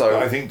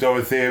that I think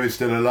Dorothea is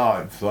still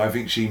alive, so I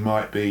think she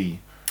might be.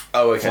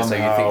 Oh, okay. Somehow, so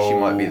you think she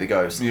might be the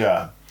ghost?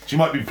 Yeah, she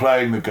might be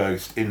playing the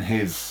ghost in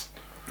his.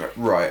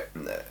 Right.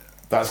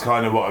 That's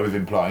kind of what I was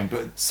implying,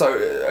 but. So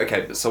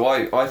okay, so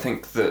I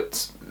think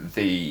that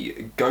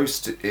the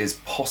ghost is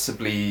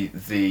possibly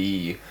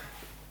the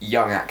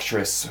young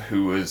actress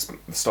who was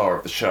the star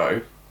of the show.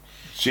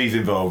 She's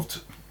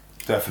involved,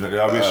 definitely.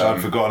 I wish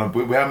I'd forgotten.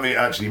 We haven't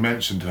actually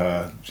mentioned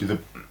her.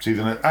 She's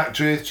an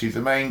actress, she's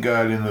the main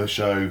girl in the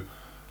show,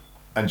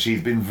 and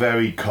she's been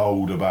very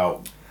cold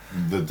about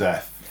the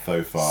death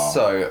so far.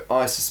 So,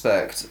 I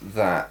suspect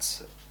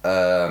that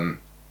the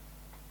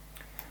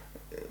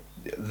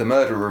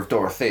murderer of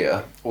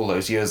Dorothea, all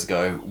those years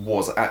ago,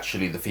 was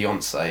actually the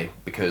fiancé,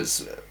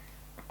 because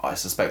I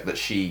suspect that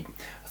she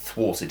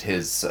thwarted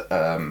his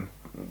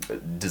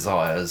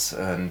desires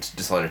and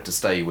decided to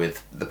stay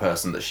with the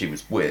person that she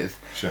was with.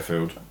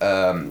 Sheffield.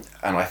 And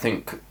I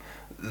think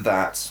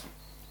that...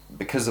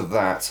 because of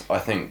that, I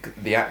think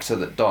the actor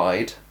that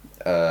died,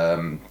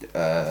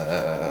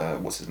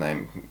 what's his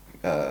name?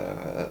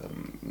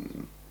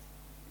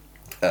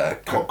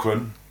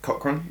 Cochrane.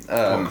 Cochrane.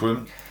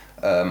 Cochrane.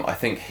 I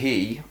think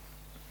he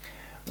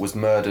was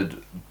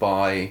murdered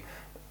by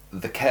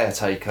the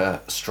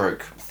caretaker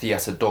stroke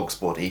theatre dog's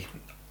body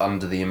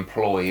under the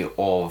employ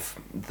of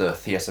the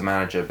theatre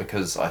manager,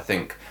 because I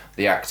think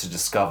the actor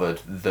discovered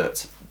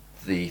that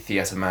the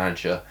theatre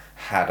manager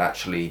had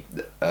actually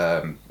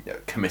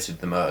committed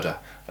the murder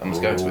and was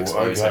going to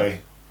expose him.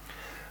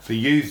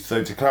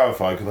 So to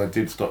clarify, because I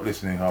did stop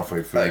listening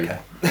halfway through. Okay.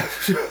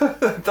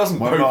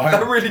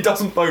 That really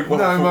doesn't bode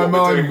well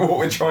for what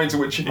we're trying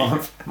to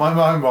achieve. My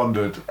mind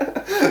wandered.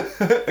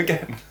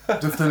 Again.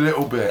 Just a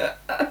little bit.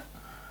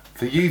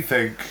 So you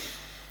think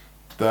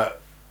that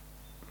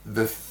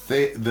the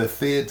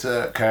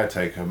theatre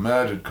caretaker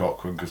murdered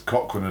Cochrane because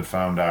Cochrane had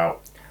found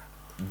out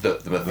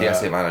that the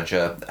theatre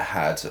manager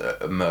had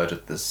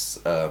murdered this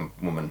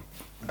woman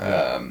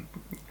all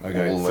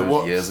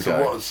those years ago.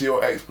 So what's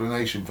your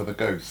explanation for the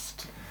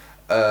ghost?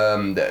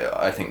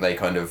 I think they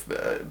kind of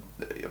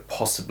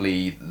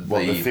possibly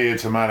the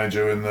theatre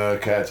manager and the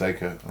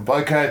caretaker. And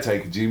by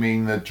caretaker, do you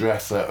mean the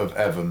dresser of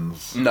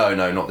Evans? No,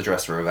 not the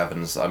dresser of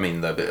Evans. I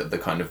mean the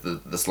kind of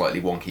the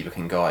slightly wonky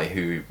looking guy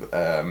who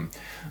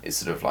is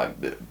sort of like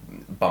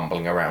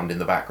bumbling around in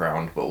the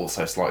background, but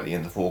also slightly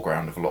in the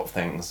foreground of a lot of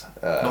things.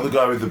 Not the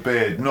guy with the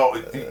beard.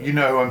 Not you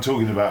know who I'm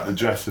talking about. The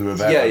dresser of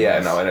Evans. Yeah.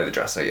 No, I know the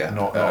dresser. Yeah.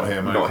 Not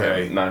him. Not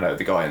him. No,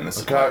 the guy in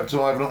this. A character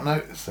I've not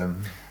noticed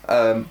him.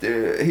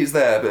 He's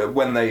there, but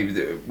when they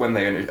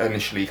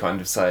initially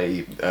kind of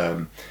say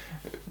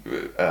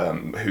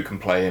who can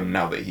play him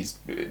now that he's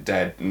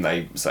dead, and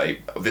they say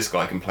this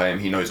guy can play him,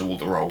 he knows all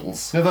the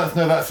roles. That's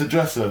the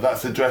dresser.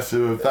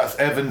 That's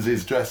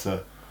Evans's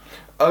dresser.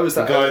 Oh, is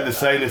that the guy in the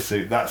sailor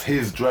suit? That's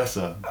his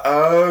dresser.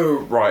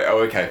 Oh, right.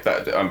 Oh, okay.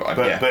 But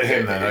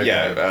him then. Okay.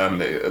 Yeah.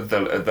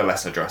 The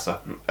lesser dresser.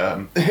 In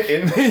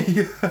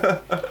the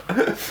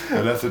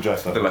lesser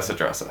dresser. The lesser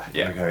dresser.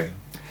 Yeah. Okay.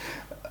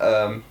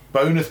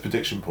 Bonus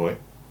prediction point.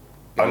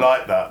 I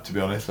like that, to be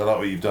honest. I like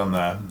what you've done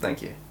there.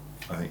 Thank you.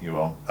 I think you're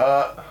wrong.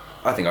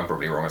 I think I'm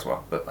probably wrong as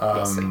well, but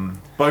let's see.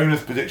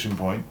 Bonus prediction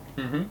point.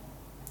 Mm-hmm.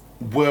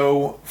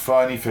 Will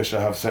Phryne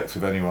Fisher have sex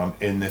with anyone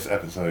in this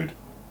episode?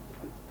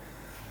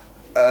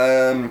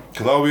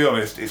 Because I'll be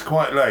honest, it's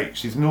quite late.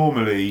 She's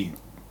normally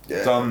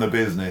done the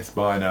business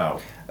by now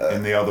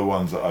in the other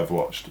ones that I've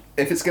watched.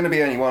 If it's going to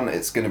be anyone,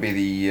 it's going to be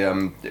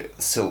the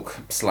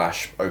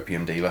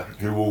silk/opium dealer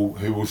who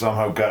will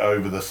somehow get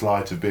over the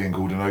slight of being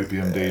called an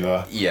opium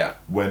dealer. Yeah.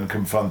 When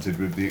confronted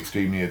with the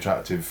extremely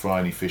attractive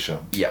Phryne Fisher.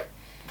 Yeah.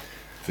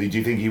 So do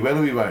you think he will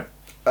or he won't?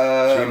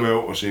 She will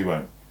or she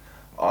won't?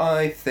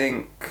 I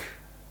think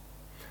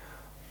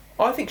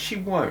she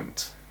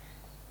won't.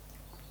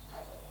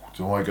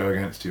 Do I go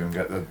against you and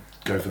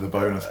go for the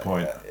bonus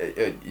point?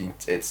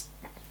 It's.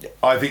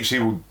 I think she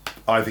will.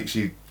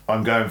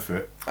 I'm going for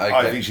it. Okay.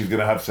 I think she's going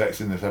to have sex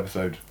in this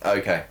episode.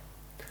 Okay.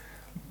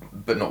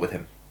 But not with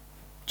him.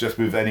 Just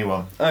with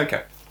anyone.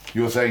 Okay.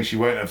 You're saying she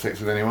won't have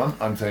sex with anyone.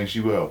 I'm saying she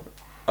will.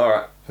 All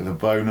right. So the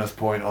bonus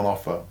point on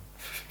offer.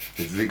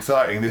 This is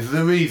exciting. This is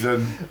a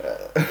reason.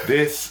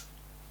 This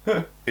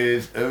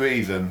is a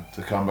reason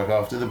to come back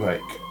after the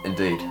break.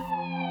 Indeed.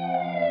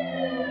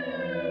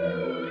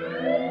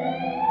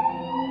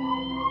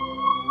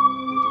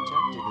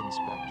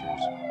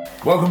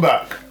 Welcome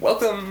back.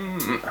 Welcome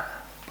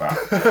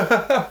back.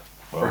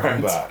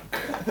 Welcome back.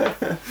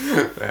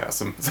 Yeah,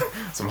 some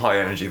high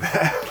energy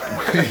there.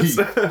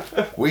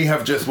 We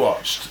have just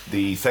watched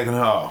the second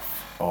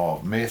half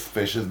of Miss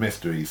Fisher's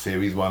Mystery,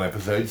 Series 1,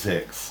 Episode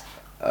 6.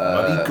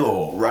 Ruddy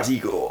Gore. Ruddy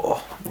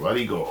Gore.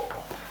 Ruddy Gore.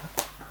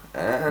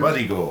 And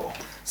Ruddy Gore.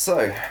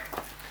 So,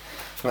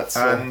 let's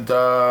go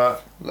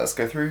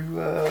through.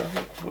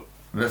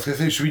 Let's go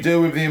through. Should we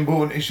deal with the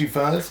important issue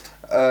first?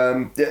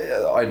 I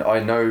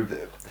know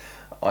that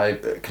I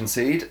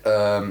concede.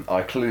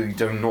 I clearly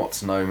do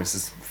not know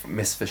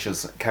Miss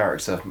Fisher's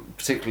character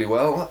particularly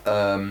well.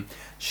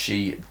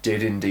 She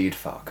did indeed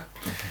fuck.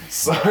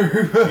 So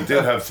she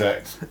did have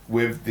sex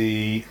with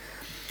the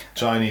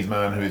Chinese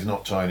man who is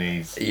not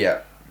Chinese.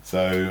 Yeah.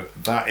 So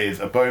that is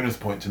a bonus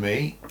point to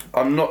me.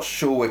 I'm not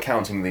sure we're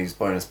counting these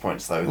bonus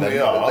points though.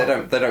 Well, they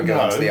don't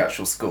go into the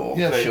actual score.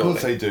 Yeah, surely. Of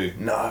course they do.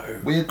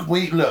 No. We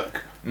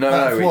look.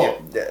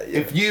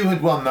 If you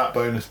had won that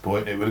bonus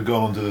point, it would have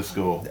gone onto the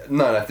score.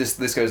 No.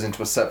 This goes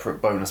into a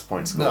separate bonus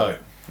point score.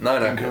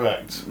 No.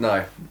 Incorrect.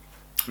 No,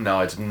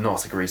 I did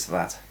not agree to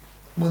that.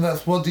 Well,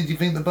 what did you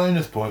think the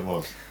bonus point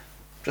was?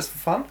 Just for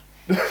fun?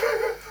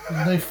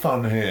 There's no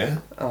fun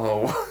here.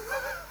 Oh.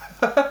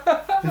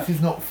 This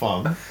is not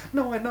fun.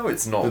 No, I know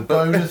it's not. The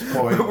bonus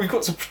point. But we've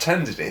got to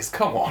pretend it is.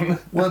 Come on.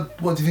 Well,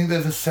 what do you think?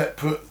 There's a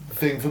separate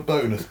thing for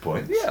bonus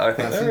points? Yeah, I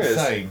think that's there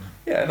insane. Is.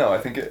 Yeah, no, I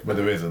think it. But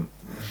there isn't.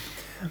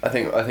 I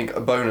think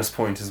a bonus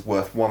point is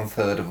worth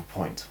 1/3 of a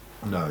point.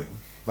 No,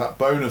 that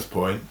bonus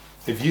point.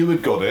 If you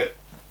had got it,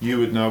 you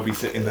would now be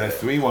sitting there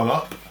 3-1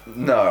 up.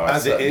 No, I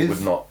certainly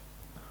would not.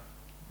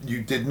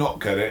 You did not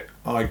get it.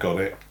 I got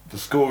it. The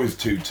score is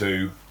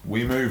 2-2.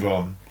 We move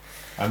on.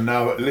 And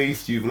now at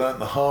least you've learnt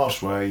the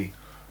harsh way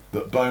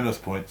that bonus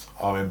points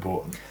are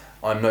important.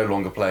 I'm no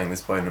longer playing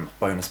this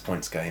bonus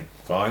points game.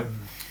 Fine.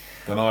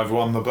 Then I've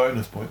won the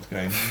bonus points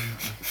game.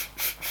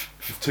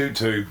 It's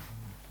 2-2.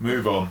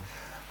 Move on.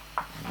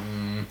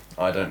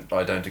 I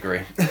don't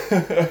agree.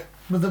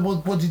 But then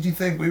what did you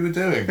think we were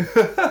doing?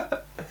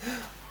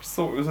 Just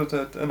thought it was a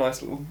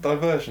nice little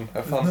diversion,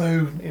 a fun,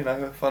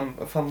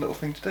 a fun little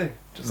thing to do.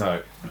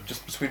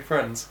 Just between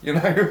friends,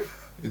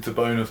 It's a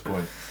bonus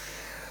point.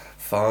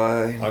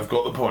 Fine. I've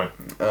got the point.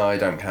 I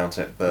don't count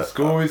it, but The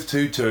score is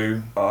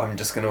 2-2. I'm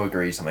just going to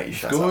agree to make you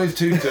shut up. Score is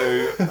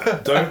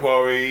 2-2. Don't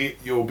worry,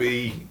 you'll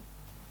be,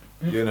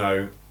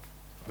 the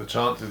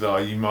chances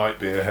are you might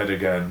be ahead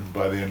again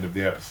by the end of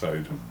the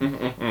episode.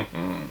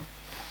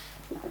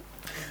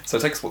 So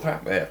take us through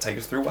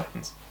what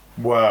happens.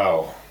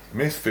 Wow,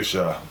 Miss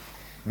Fisher.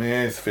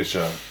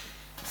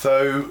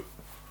 So,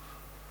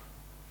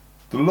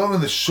 the long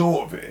and the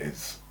short of it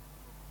is,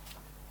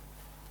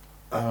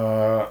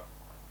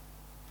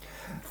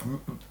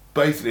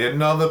 basically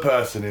another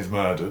person is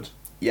murdered.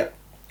 Yep.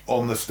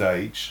 On the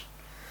stage.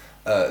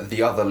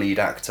 The other lead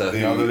actor.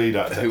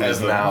 Who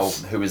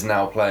is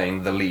now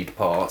playing the lead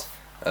part.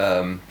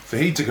 So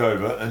he took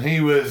over, and he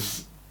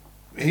was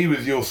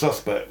your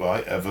suspect,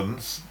 right,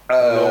 Evans?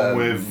 Along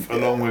with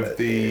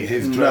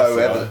his dresser.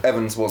 No,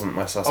 Evans wasn't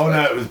my suspect. Oh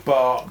no, it was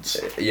Bart.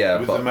 Yeah, it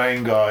was the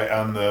main guy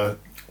and the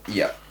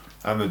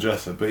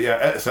dresser. But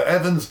yeah, so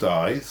Evans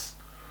dies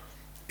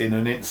in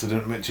an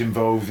incident which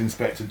involves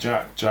Inspector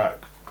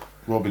Jack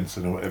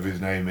Robinson, or whatever his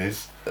name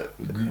is,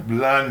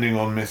 landing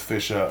on Miss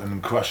Fisher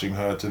and crushing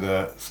her to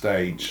the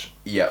stage.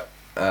 Yeah.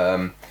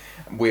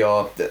 We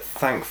are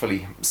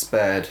thankfully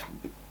spared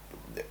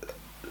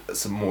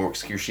some more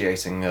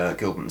excruciating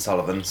Gilbert and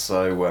Sullivan,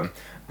 so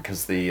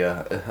because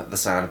the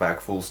sandbag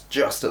falls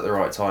just at the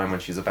right time when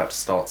she's about to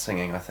start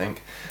singing, I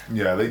think.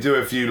 Yeah, they do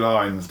a few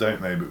lines,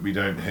 don't they? But we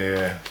don't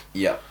hear.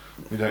 Yeah.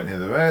 We don't hear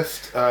the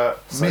rest.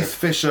 Miss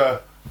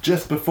Fisher,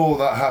 just before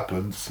that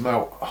happened,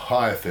 smelt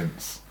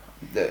hyacinths.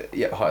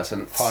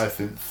 Hyacinths.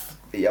 Hyacinths.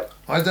 Yep.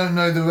 I don't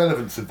know the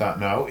relevance of that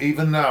now.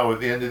 Even now, at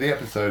the end of the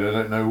episode, I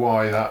don't know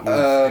why that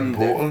was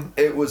important.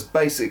 It was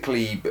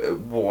basically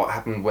what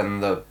happened when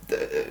the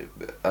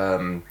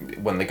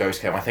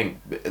ghost came. I think.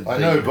 I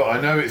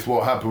know it's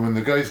what happened when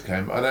the ghost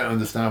came. I don't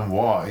understand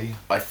why.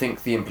 I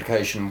think the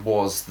implication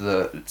was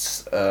that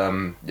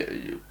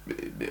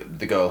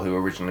the girl who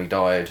originally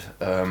died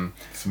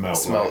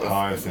smelled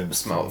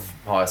hyacinths.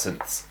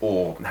 Hyacinths,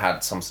 or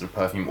had some sort of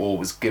perfume, or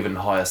was given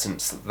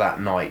hyacinths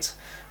that night.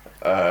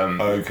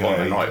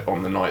 Okay.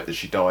 On the night that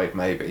she died,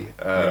 maybe.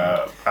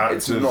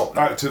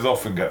 Actors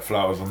often get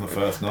flowers on the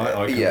first night.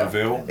 I can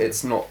reveal.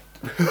 It's not.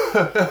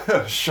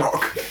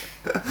 Shock.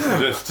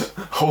 Just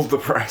hold the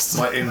press.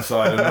 My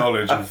insider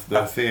knowledge of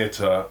the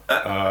theatre,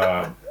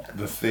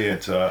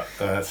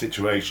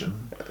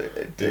 situation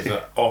is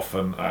that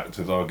often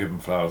actors are given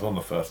flowers on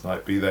the first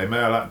night, be they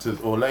male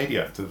actors or lady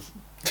actors.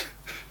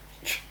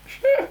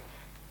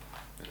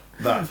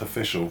 That's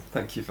official.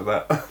 Thank you for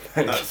that.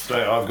 That's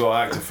straight. I've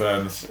got actor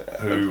friends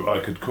who I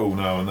could call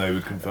now and they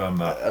would confirm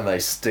that. And they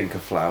stink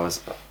of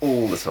flowers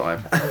all the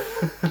time.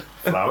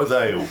 Flowers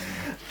ale.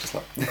 Just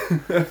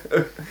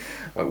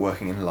like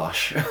working in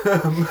Lush.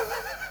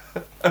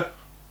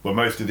 Well,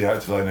 most of the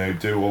actors I know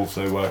do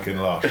also work in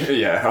Lush.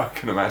 Yeah, I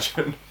can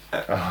imagine.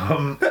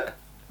 So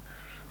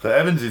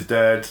Evans is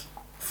dead.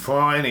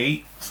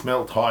 Phryne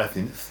smelt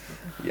hyacinths.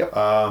 Yep.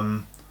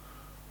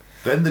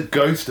 Then the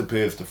ghost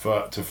appears to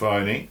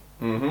Phryne.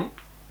 Mm-hmm.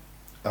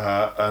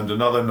 And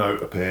another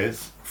note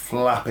appears,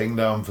 flapping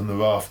down from the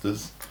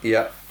rafters.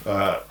 Yep.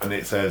 And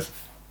it says,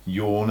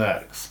 "You're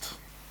next,"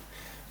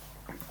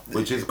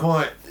 which is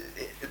quite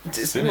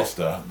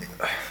sinister.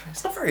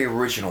 It's not very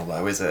original,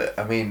 though, is it?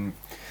 I mean,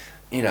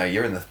 you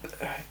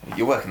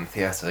work in the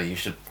theatre. You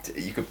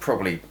could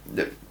probably,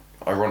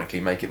 ironically,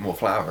 make it more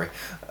flowery.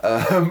 Wait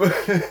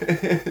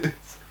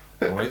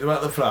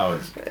about the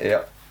flowers.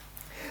 Yeah.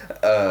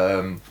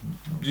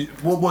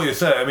 What you're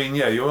saying, I mean,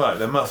 yeah, you're right.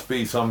 There must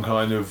be some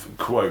kind of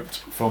quote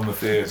from the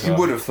theatre. You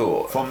would have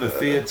thought. From the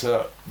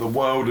theatre, the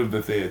world of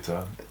the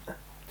theatre.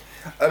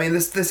 I mean,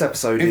 this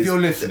episode If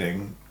you're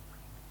listening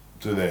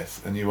to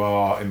this and you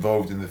are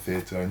involved in the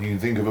theatre and you can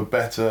think of a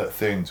better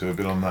thing to have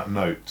been on that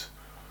note,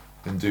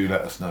 then do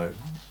let us know.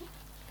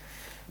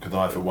 Because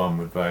I, for one,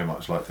 would very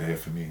much like to hear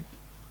from you.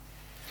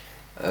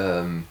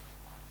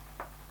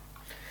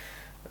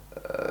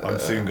 I'm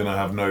soon going to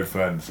have no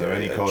friends, so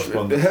any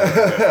correspondence I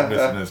get from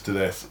listeners to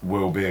this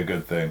will be a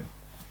good thing.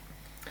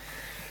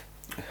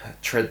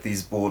 Tread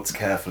these boards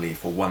carefully,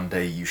 for one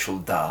day you shall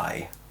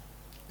die.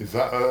 Is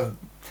that a...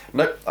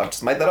 Nope, I've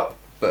just made that up,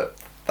 but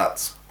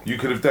that's... You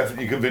could have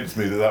definitely convinced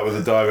me that was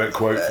a direct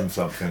quote from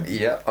something.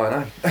 Yeah, I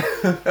know.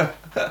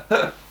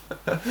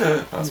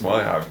 That's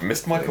why I've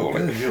missed my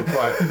calling. Good.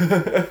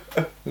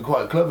 You're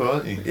quite clever,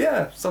 aren't you?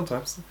 Yeah,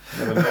 sometimes.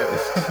 Never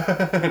noticed.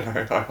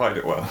 No, I hide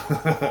it well.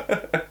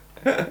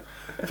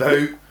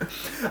 So,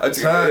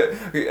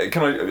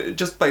 can I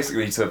just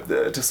basically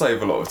to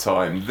save a lot of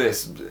time?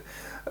 This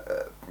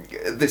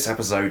this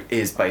episode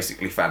is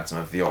basically Phantom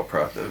of the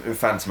Opera,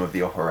 Phantom of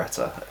the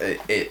Operetta.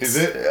 Is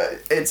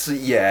it? It's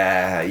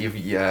yeah.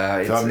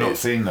 So I've not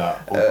seen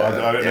that. I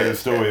don't know the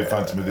story of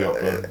Phantom of the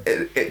Opera.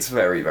 It's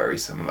very, very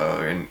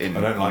similar in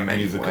I don't like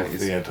many musical ways.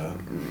 theatre.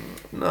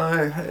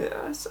 No,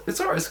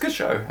 it's alright. It's a good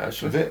show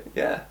actually. Is it?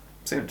 Yeah,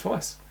 I've seen it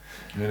twice.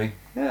 Really?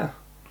 Yeah,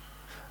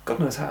 God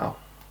knows how.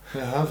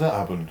 Yeah, how's that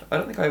happened? I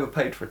don't think I ever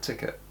paid for a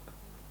ticket.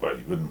 Well,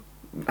 you wouldn't.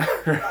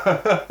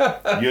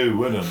 You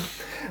wouldn't.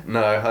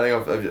 No, I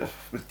think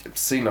I've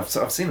seen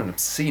an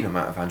obscene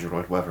amount of Andrew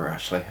Lloyd Webber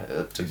actually.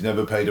 He's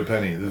never paid a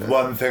penny. There's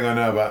one thing I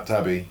know about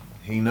Tabby.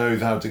 He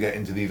knows how to get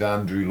into these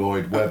Andrew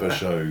Lloyd Webber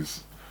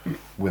shows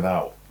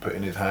without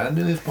putting his hand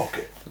in his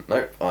pocket.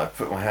 Nope, I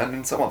put my hand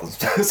in someone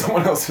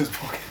else's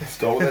pocket.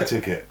 Stole their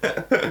ticket.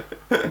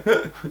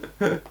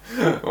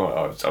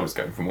 Well, I was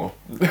going for more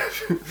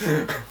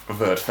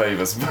avert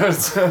favours,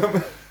 but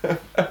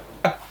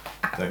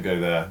Don't go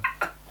there.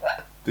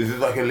 This is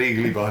like a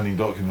legally binding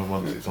document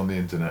once it's on the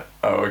internet.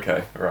 oh,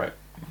 okay, right.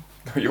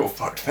 You're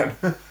fucked then.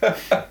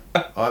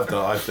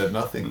 I've said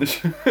nothing.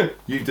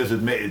 You've just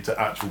admitted to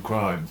actual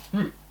crimes.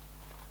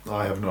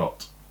 I have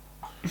not.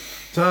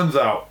 Turns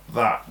out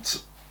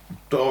that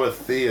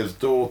Dorothea's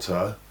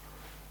daughter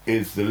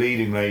is the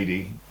leading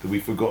lady that we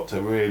forgot to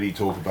really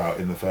talk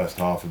about in the first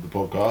half of the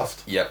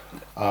podcast. Yep.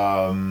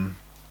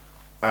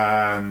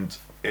 And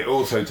it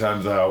also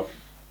turns out,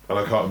 and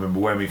I can't remember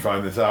when we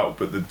find this out,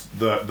 but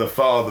the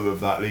father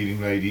of that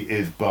leading lady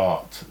is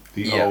Bart,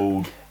 the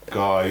old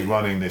guy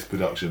running this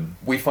production.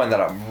 We find that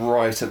out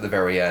right at the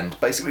very end.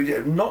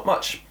 Basically, not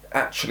much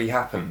actually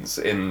happens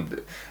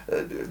in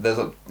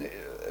the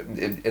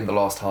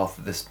last half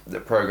of this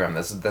program.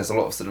 There's a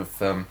lot of sort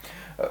of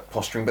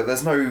posturing, but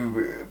there's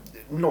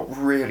not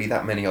really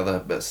that many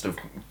other sort of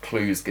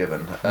clues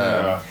given.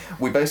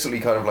 We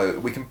basically kind of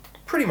like, we can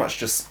pretty much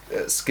just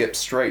skip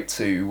straight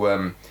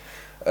to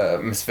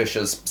Miss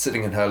Fisher's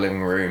sitting in her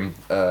living room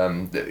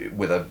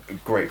with a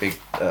great big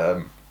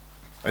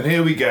and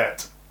here we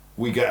get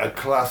a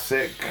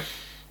classic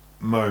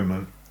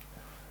moment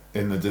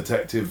in the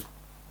detective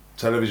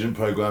television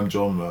program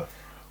genre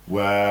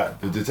where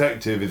the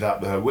detective is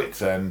at her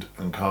wit's end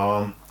and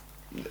can't.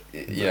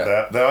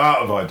 Yeah. They're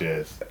out of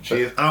ideas.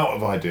 She is out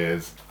of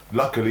ideas.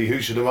 Luckily, who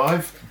should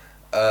arrive?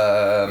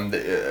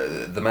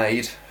 The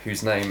maid,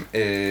 whose name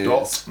is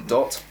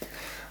Dot.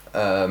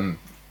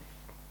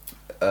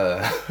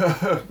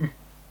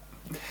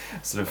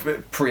 Sort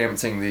of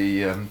preempting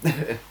the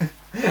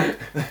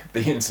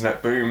the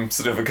internet boom,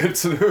 sort of a good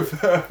sort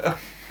of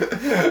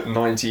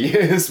 90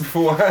 years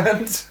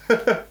beforehand.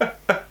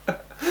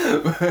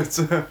 But,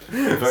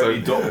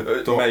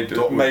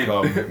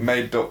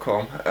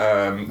 Made.com.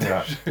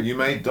 Yeah. You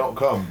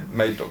made.com.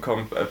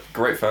 Made.com.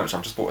 Great furniture.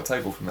 I've just bought a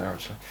table from there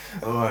actually.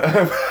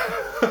 Alright.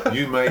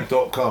 You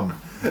made.com.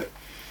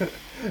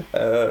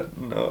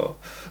 No.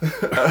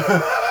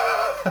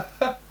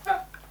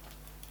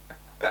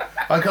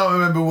 I can't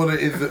remember what it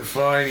is that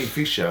Phryne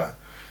Fisher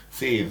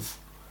says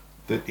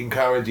that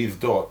encourages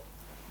Dot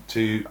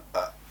to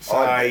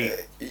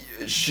say.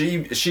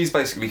 She's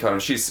basically kind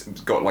of, she's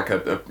got like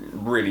a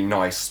really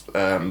nice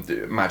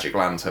magic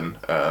lantern,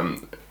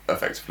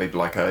 effectively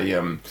like a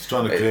It's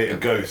trying to create a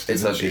ghost.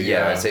 It's isn't she?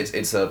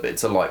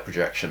 it's a light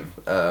projection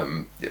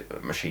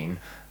machine,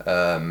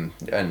 and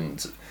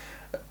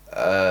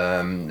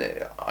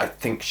I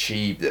think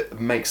she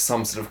makes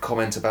some sort of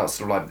comment about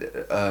sort of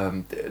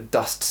like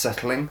dust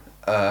settling.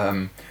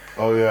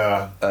 Oh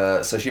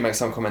yeah. So she makes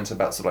some comment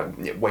about sort of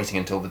like waiting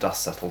until the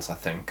dust settles, I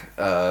think.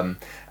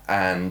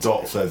 And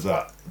Dot says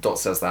that.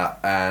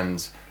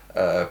 And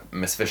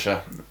Miss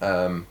Fisher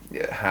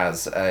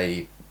has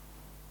a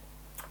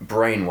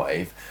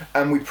brainwave,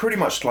 and we pretty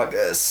much like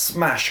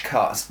smash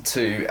cut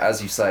to,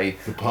 as you say,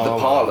 the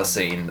parlour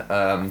scene.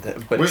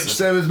 But which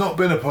there has not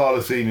been a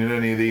parlour scene in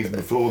any of these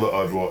before that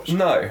I've watched.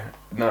 No,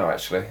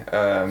 actually.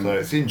 So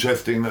it's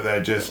interesting that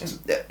they're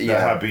just they're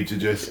happy to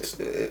just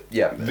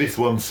this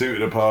one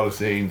suited a parlour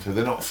scene, so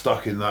they're not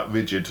stuck in that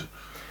rigid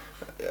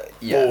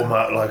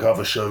format like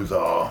other shows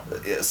are.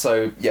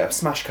 So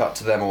smash cut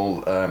to them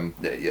all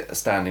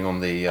standing on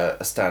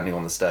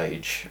the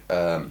stage.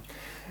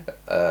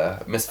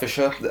 Miss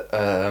Fisher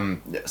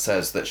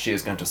says that she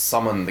is going to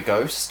summon the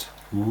ghost.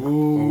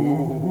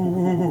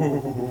 Ooh.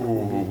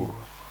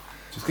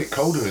 Just get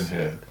colder in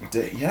here.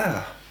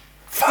 Yeah.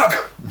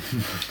 Fuck!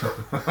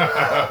 No,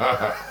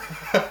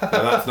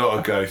 that's not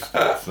a ghost.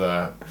 That's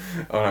oh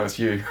no, it's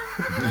you.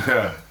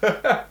 Yeah.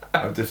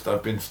 I've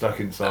been stuck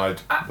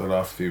inside the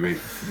last few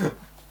weeks.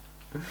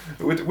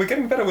 We're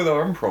getting better with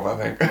our improv, I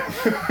think.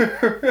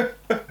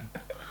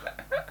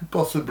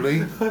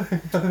 Possibly. I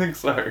think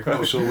so.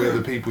 Not sure we're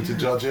the people to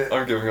judge it.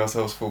 I'm giving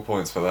ourselves full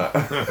points for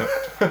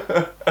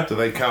that. Do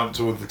they count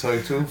toward the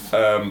totals?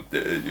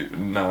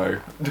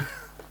 No.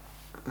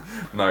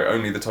 No,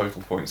 only the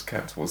total points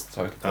count towards the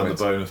total points. And the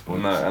bonus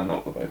points. No, and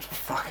not the bonus.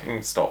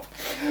 Fucking stop.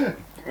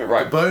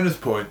 Right. The bonus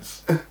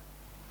points.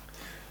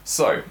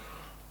 So,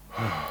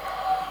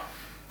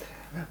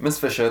 Miss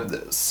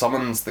Fisher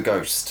summons the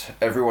ghost.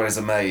 Everyone is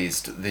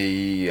amazed.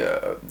 The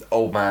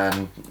old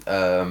man,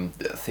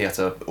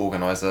 theatre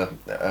organiser,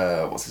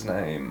 what's his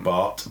name?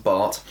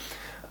 Bart.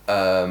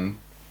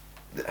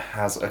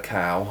 Has a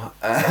cow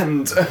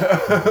and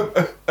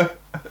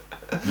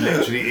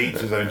Literally eats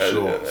his own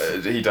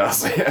shorts. he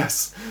does,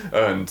 yes,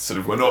 and sort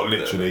of Well, not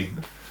literally,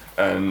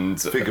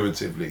 and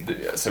figuratively.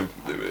 so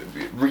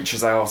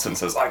reaches out and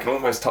says, "I can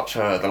almost touch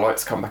her." The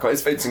lights come back on.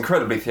 It's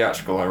incredibly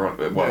theatrical.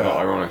 Not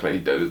ironically.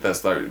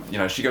 There's though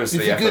she goes to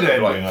It's the a effort good of,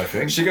 ending, I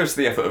think. She goes to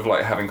the effort of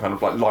like having kind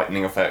of like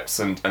lightning effects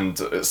and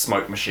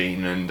smoke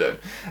machine and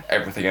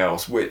everything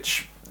else,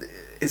 which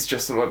is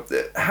just like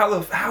how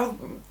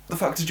the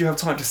fuck did you have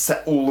time to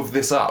set all of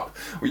this up?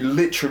 We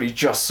literally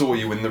just saw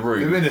you in the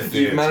room. You're in a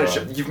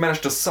theatre. You've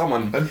managed to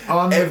summon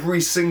every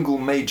single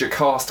major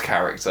cast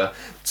character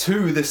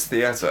to this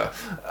theatre.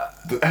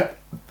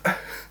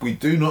 We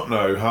do not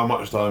know how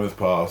much time has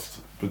passed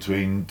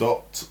between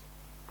Dot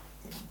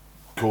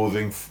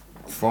causing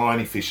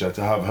Phryne Fisher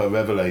to have her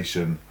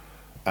revelation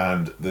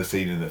and the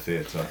scene in the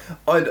theatre.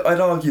 I'd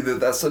argue that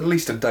that's at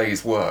least a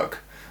day's work.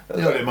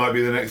 Yeah, it might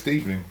be the next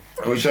evening.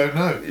 We don't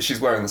know. She's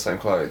wearing the same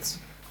clothes.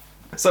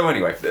 So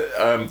anyway,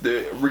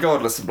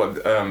 regardless of like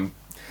the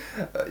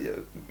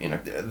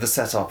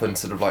setup and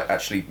sort of like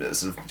actually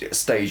sort of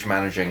stage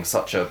managing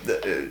such a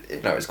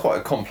it's quite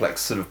a complex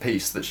sort of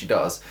piece that she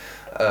does.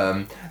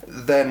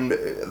 Then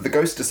the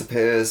ghost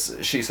disappears.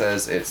 She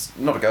says it's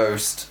not a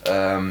ghost.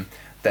 Then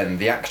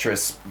the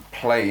actress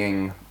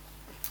playing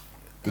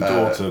The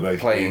daughter,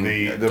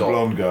 basically, the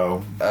blonde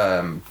girl.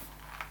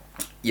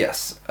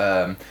 Yes.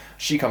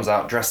 She comes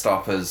out dressed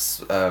up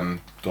as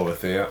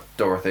Dorothea.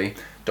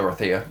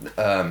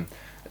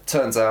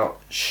 Turns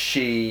out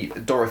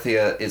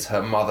Dorothea is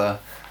her mother.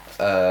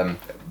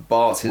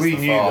 Bart is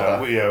the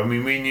father.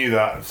 We knew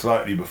that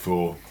slightly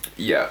before.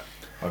 Yeah.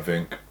 I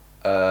think.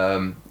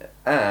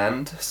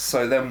 And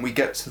so then we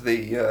get to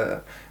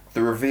the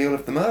reveal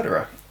of the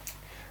murderer.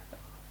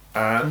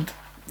 And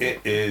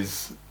it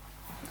is,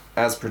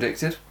 as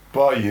predicted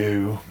by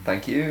you.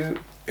 Thank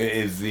you. It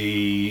is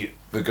the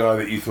guy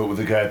that you thought was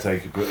the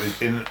caretaker, but is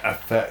in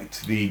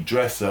effect the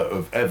dresser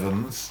of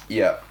Evans.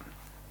 Yeah.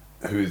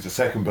 Who is the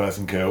second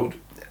person killed.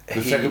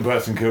 The second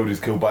person killed is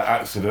killed by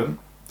accident.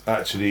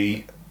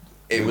 Actually,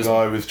 the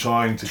guy was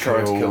trying to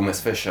kill Miss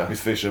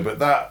Fisher. But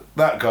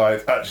that guy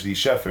is actually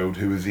Sheffield,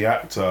 who was the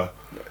actor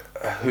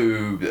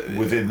who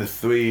was in the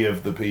three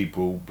of the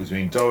people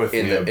between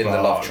Dorothy and the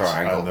love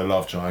triangle. And the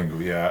love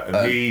triangle, yeah.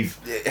 And he's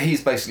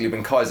basically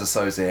been Kaiser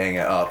Sozeing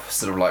it up,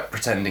 sort of like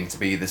pretending to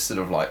be this sort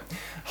of like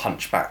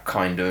hunchback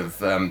kind of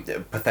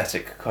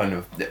pathetic kind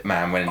of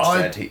man, when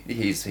instead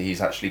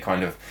he's actually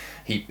kind of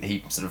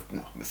he sort of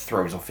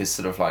throws off his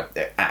sort of like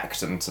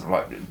act and sort of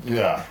like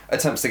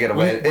attempts to get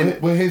away.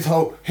 Well, his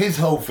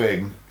whole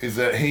thing is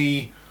that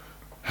he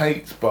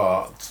hates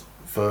Bart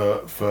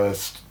for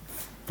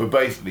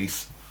basically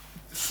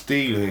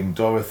stealing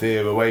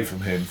Dorothea away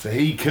from him. So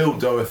he killed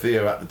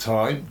Dorothea at the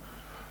time,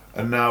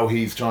 and now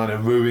he's trying to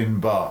ruin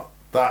Bart.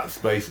 That's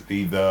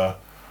basically the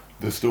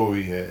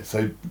story here.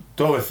 So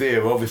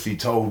Dorothea obviously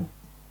told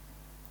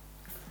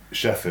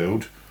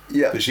Sheffield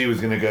that she was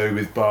going to go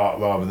with Bart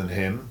rather than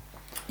him.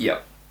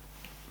 Yep.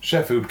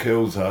 Sheffield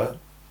kills her,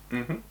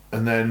 and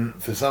then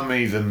for some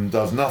reason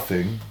does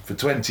nothing for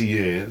 20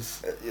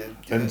 years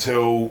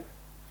until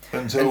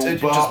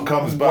Bart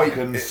comes back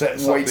and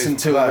sets up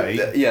this play.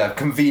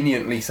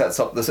 Conveniently sets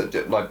up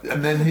the like.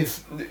 And then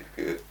his.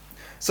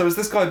 So has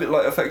this guy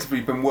effectively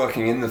been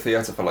working in the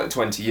theatre for like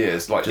 20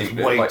 years, like just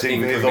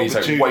waiting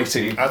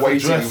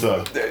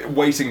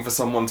waiting for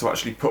someone to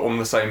actually put on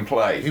the same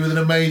play? He was an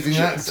amazing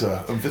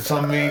actor, and for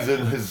some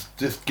reason has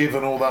just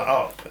given all that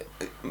up,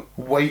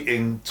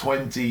 waiting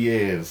 20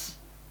 years.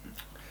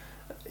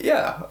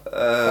 Yeah,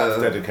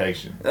 that's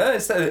dedication.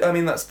 That's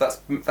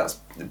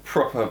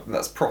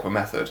proper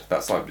method.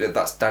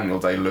 That's Daniel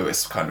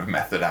Day-Lewis kind of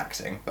method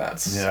acting.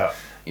 That's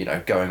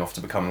going off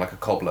to become like a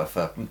cobbler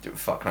for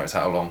fuck knows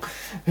how long.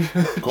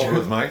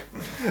 Cobblers, mate.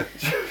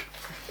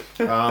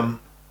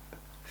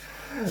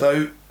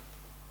 So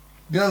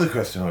the other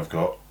question I've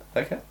got.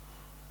 Okay.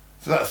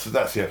 So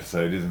that's the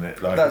episode, isn't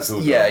it? Like that's it's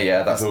all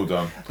that's all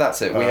done.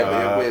 That's it. We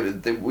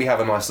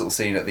have a nice little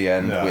scene at the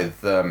end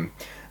with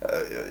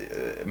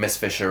Miss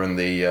Fisher and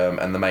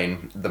the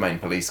main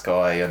police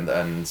guy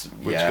and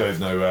which goes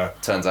nowhere.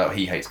 Turns out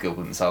he hates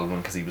Gilbert and Sullivan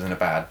because he was in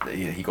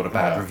he got a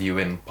bad review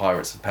in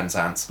Pirates of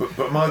Penzance.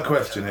 But my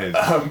question is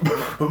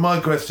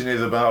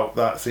about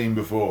that scene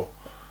before,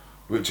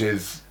 which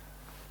is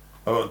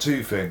I've got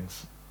two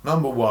things.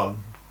 Number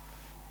one,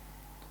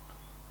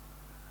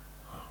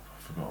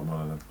 I've forgotten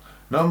one of them.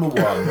 Number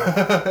one,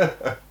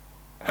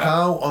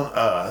 how on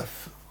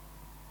earth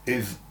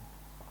is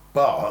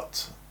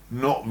Bart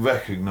not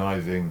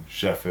recognising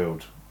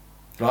Sheffield?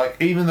 Like,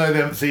 even though they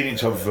haven't seen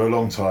each other for a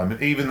long time,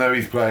 and even though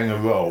he's playing a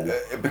role,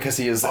 because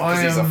he's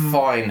a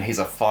fine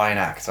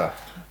actor.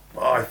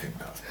 I think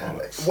that's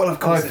bollocks. Well, of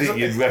course, I think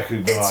you'd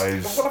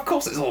recognise. Well, of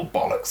course, it's all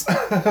bollocks.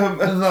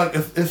 And like,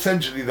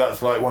 essentially,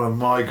 that's like one of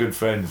my good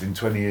friends in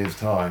 20 years'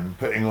 time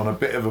putting on a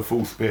bit of a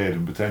false beard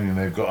and pretending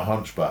they've got a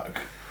hunchback,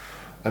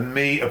 and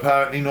me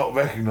apparently not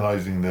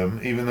recognising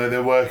them, even though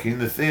they're working in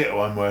the theatre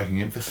I'm working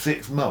in for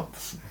 6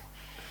 months.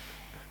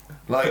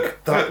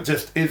 Like, that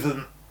just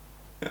isn't.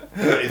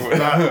 That is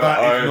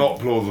not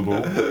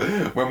plausible.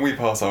 When we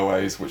pass our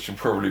ways, which will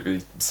probably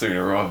be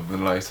sooner rather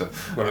than later.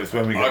 Well, it's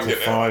when we get to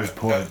 5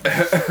 points.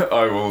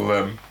 I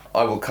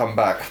will come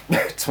back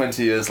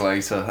 20 years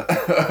later,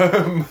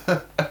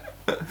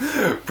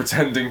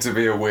 pretending to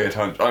be a weird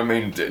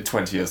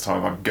 20 years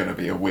time, I'm gonna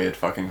be a weird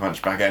fucking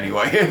hunchback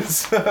anyway.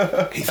 He's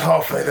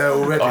halfway there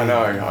already. I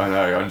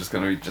know. I'm just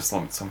gonna be just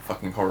like some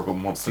fucking horrible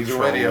monster. He's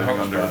already a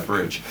under a hunchback.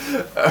 bridge.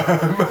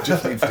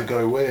 Just needs to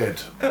go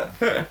weird.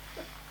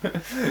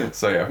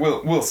 So yeah,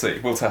 we'll see.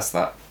 We'll test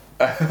that.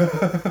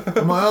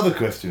 And my other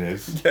question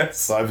is,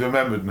 Yes. that I've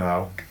remembered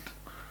now,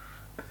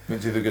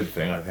 which is a good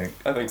thing, I think.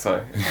 I think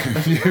so.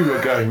 You were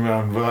going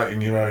around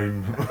writing your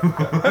own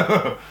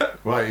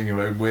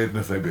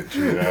weirdness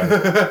obituary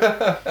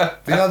there.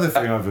 The other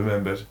thing I've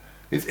remembered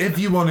is if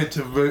you wanted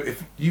to,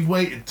 if you've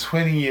waited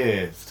 20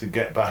 years to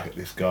get back at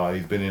this guy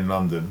who's been in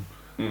London,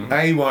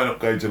 A, why not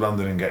go to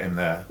London and get him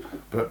there?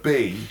 But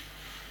B,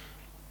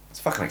 It's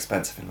fucking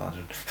expensive in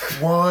London.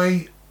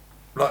 why,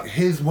 like,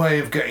 his way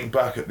of getting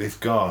back at this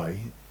guy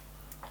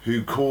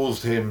who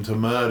caused him to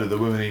murder the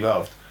woman he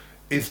loved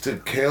is to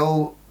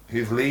kill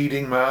his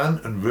leading man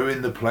and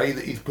ruin the play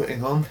that he's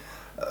putting on.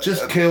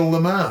 Just kill the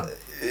man.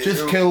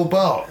 Just kill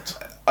Bart.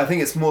 I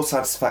think it's more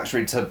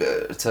satisfactory to let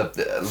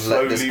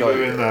this guy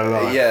ruin their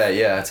life.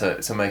 Yeah,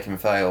 to make him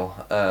fail.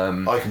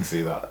 I can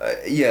see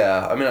that.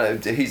 Yeah, I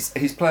mean, he's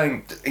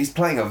playing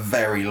a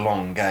very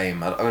long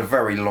game, a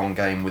very long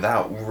game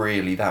without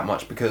really that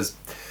much because.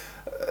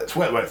 It's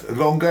a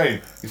long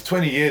game. It's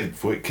 20 years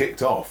before it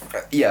kicked off.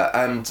 Yeah,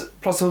 and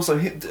plus also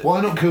Why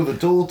not kill the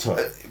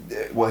daughter?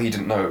 Well, he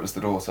didn't know it was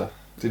the daughter.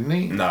 Didn't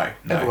he? No.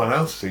 Everyone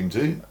else seemed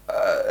to.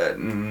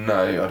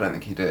 No, I don't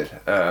think he did.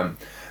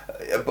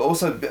 But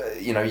also,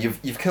 you know,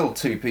 you've killed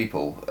 2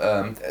 people.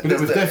 But it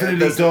was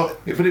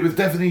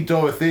definitely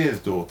Dorothea's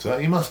daughter.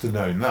 He must have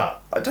known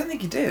that. I don't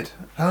think he did.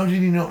 How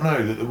did he not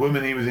know that the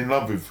woman he was in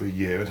love with for a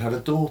year had had a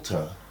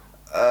daughter?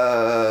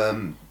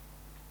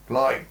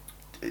 Like,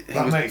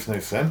 that makes no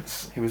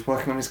sense. He was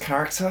working on his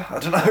character. I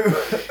don't know.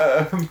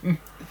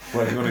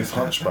 Working on his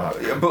hunchback.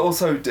 But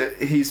also,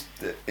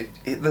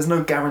 there's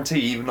no guarantee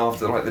even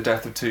after like the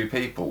death of 2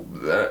 people,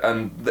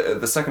 and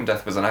the second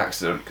death was an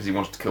accident because he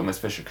wanted to kill Miss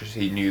Fisher because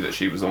he knew that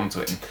she was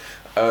onto him.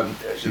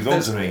 She's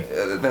onto me.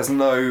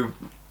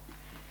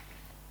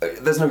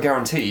 There's no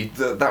guarantee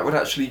that would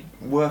actually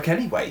work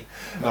anyway.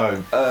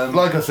 No.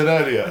 Like I said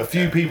earlier, a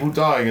few people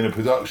dying in a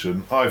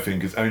production, I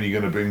think, is only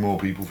going to bring more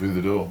people through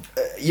the door.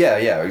 Yeah,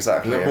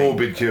 exactly. The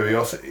morbid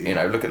curiosity. You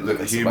know, look at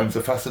humans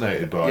are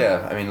fascinated by.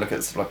 Yeah, I mean, look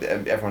at like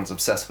everyone's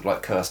obsessed with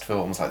like cursed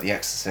films like The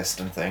Exorcist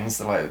and things.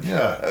 They're like,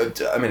 yeah.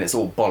 I mean, it's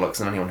all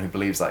bollocks, and anyone who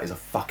believes that is a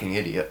fucking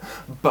idiot.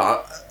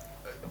 But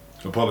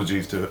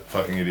apologies to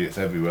fucking idiots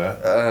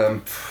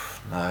everywhere.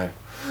 No.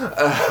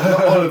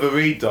 Oliver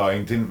Reed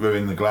dying didn't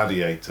ruin The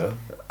Gladiator.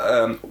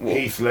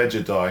 Heath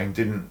Ledger dying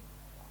didn't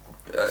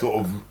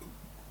sort of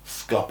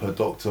scupper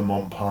Dr.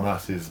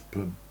 Montparnasse's,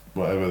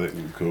 whatever it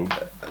was called.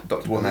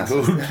 Dr.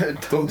 Parnassus.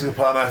 Dr.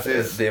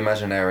 Parnassus. The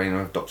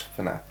Imaginarium of Dr.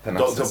 Parnassus.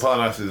 Dr.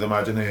 Parnassus'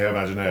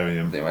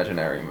 Imaginarium. The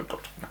Imaginarium of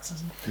Dr.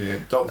 Parnassus. Yeah,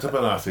 Dr.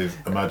 Parnassus'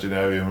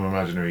 Imaginarium of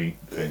Imaginary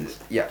Things.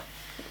 Yeah.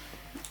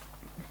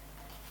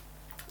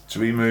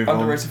 Should we move on?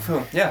 Underrated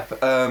film, yeah.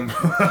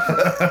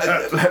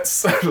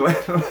 Let's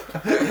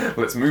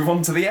move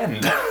on to the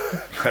end.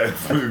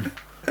 Let's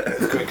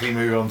quickly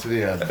move on to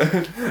the end.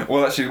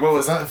 Well, actually,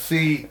 that's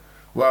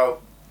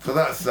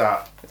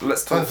that.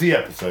 That's the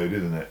episode,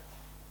 isn't it?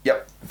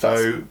 Yep.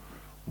 So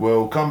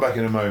we'll come back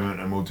in a moment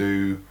and we'll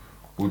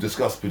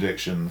discuss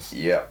predictions.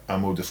 Yeah.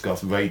 And we'll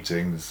discuss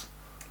ratings.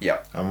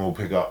 Yeah. And we'll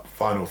pick up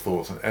final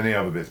thoughts on any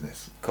other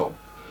business. Cool.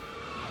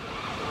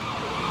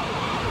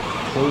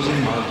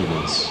 Closing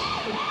arguments.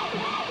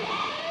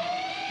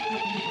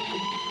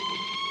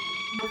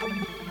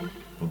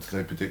 Want to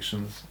say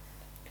predictions?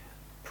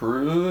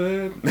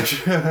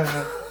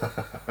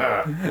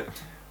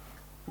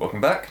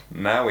 Welcome back.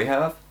 Now we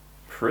have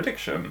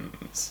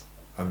predictions.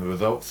 And the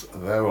results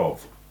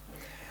thereof.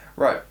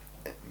 Right.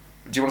 Do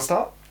you want to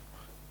start?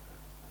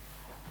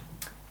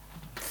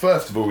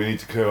 First of all, we need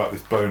to clear up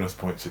this bonus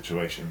point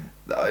situation.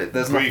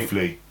 There's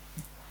briefly.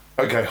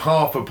 Okay,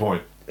 half a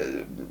point.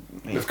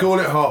 Let's call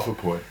it half a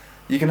point.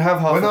 You can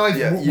have half. When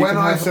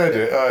I said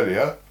it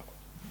earlier,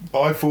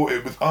 I thought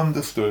it was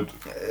understood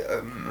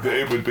that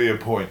it would be a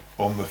point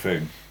on the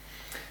thing.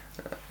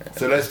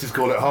 So let's just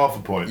call it half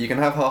a point. You can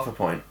have half a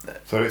point.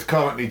 So it's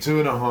currently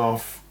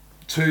 2.5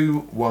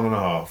 to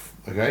 1.5.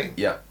 Okay.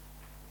 Yeah.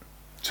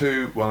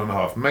 2,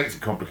 1.5. Makes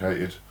it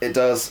complicated. It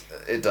does.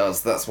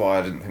 That's why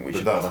I didn't think we But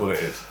should. that's bother. what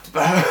it is.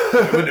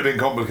 It wouldn't have been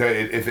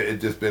complicated if it had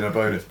just been a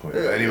bonus point.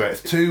 But anyway,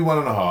 it's 2,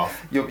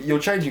 1.5. You're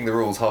changing the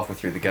rules halfway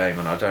through the game,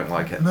 and I don't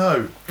like it.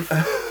 No.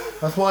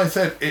 That's why I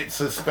said it's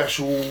a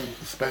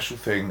special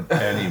thing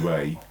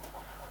anyway.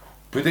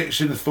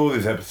 Predictions for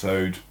this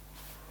episode.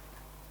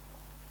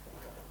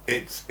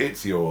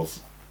 It's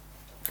yours.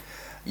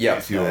 Yeah,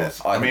 It's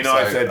yours. I mean, think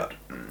so.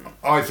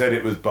 I said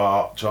it was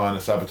Bart trying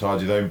to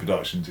sabotage his own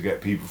production to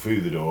get people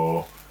through the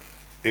door.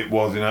 It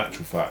was, in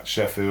actual fact,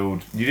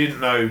 Sheffield. You didn't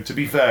know. To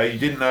be fair, you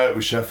didn't know it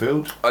was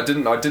Sheffield. I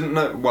didn't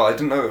know. Well, I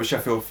didn't know it was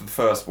Sheffield for the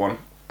first one.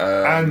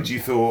 And you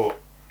thought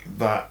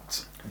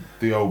that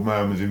the old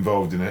man was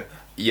involved in it.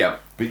 Yeah.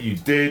 But you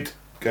did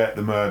get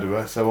the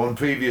murderer. So on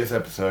previous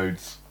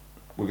episodes,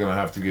 we're going to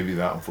have to give you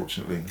that,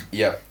 unfortunately.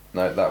 Yeah.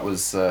 No, that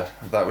was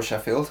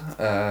Sheffield.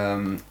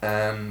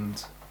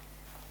 And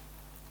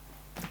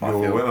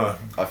You're a winner.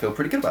 I feel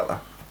pretty good about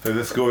that. So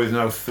the score is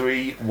now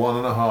 3,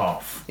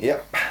 1.5.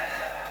 Yep.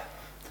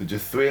 So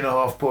just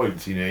 3.5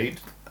 points you need.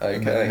 Okay.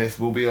 And then this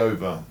will be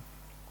over.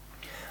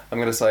 I'm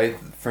going to say,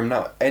 from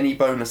now, any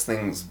bonus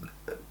things,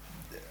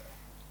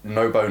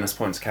 no bonus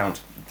points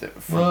count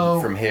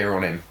from here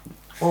on in.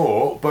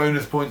 Or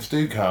bonus points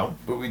do count,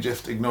 but we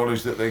just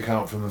acknowledge that they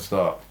count from the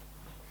start.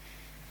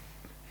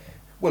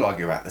 We'll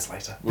argue about this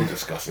later. We'll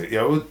discuss it.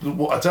 Yeah,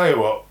 I tell you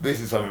what, this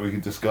is something we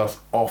could discuss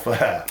off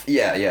air.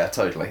 Yeah,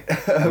 totally.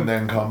 And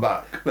then come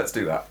back. Let's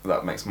do that.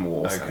 That makes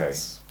more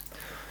sense.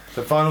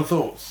 So final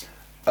thoughts.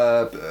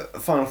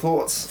 Final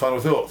thoughts. Final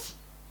thoughts.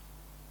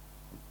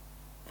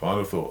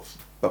 Final thoughts.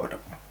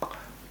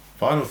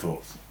 Final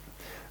thoughts.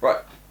 Right.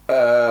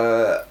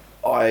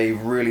 I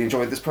really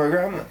enjoyed this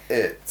program.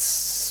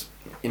 It's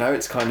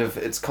it's kind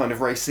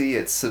of racy.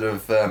 It's sort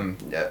of I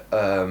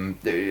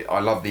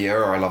love the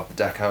era. I love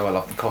the deco. I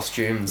love the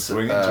costumes.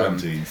 Swinging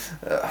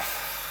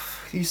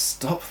 20s. You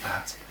stop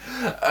that.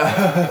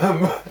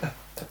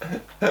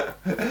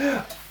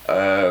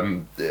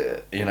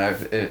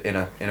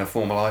 In a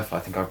former life, I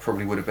think I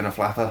probably would have been a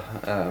flapper.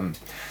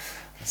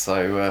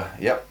 So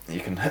yep, you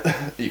can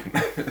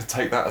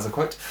take that as a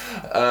quote.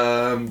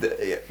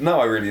 No,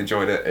 I really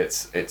enjoyed it.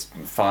 It's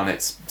fun.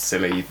 It's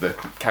silly. The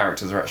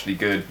characters are actually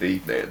good.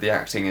 The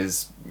acting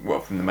is, well,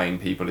 from the main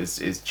people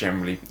is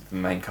generally, the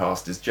main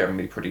cast is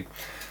generally pretty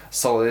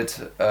solid. It's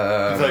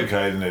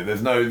okay, isn't it?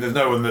 There's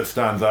no one that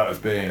stands out as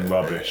being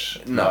rubbish.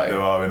 No, like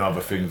there are in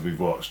other things we've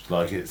watched.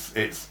 Like it's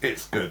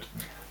good.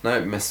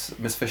 No, Miss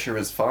Fisher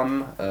is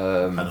fun.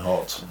 And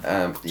hot.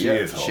 She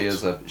is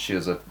hot.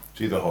 She's a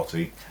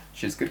hottie.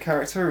 She's a good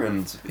character,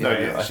 and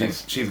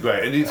she's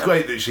great, and it's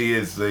great that she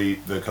is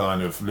the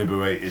kind of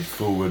liberated,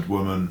 forward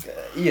woman.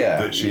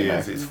 That she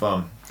is. It's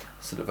fun.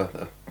 Sort of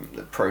a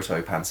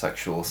proto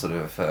pansexual sort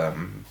of,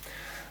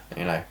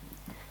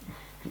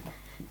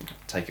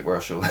 take it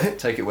where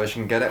she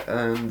can get it,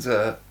 and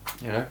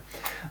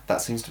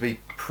that seems to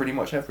be pretty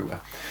much everywhere.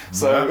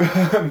 So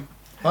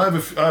I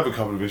have a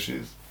couple of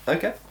issues.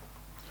 Okay.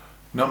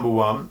 Number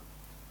 1,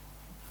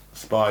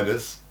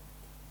 spiders.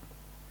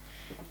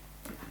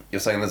 You're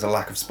saying there's a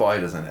lack of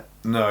spiders in it?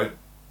 No,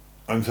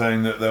 I'm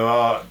saying that there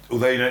are,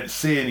 although you don't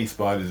see any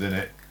spiders in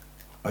it,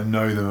 I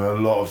know there are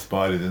a lot of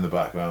spiders in the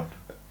background.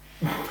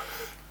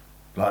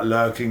 Like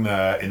lurking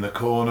there in the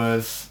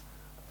corners,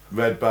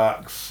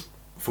 redbacks,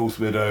 false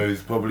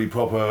widows, probably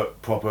proper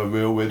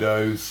real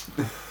widows.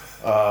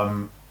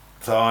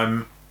 So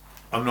I'm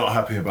not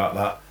happy about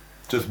that.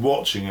 Just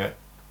watching it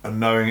and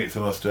knowing it's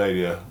in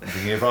Australia, I'm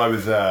thinking if I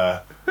was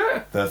there,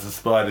 there's a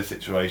spider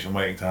situation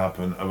waiting to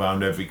happen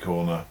around every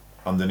corner,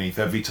 underneath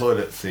every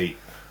toilet seat,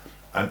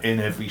 and in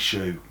every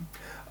shoe.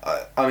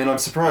 I mean, I'm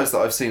surprised that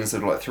I've seen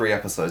sort of like 3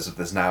 episodes of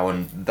this now,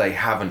 and they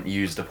haven't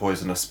used a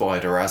poisonous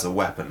spider as a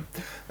weapon.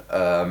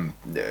 I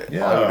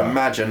would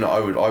imagine I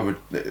would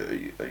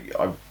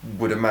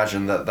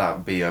imagine that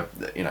would be a,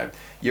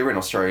 you're in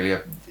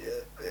Australia,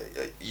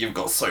 you've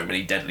got so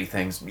many deadly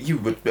things.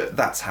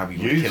 That's how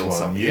you would kill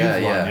someone.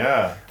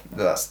 Yeah.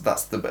 That's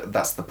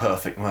the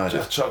perfect murder.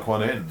 Just chuck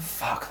one in.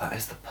 Fuck, that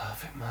is the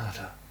perfect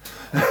murder.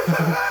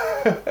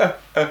 A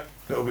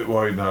little bit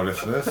worried now,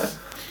 listeners.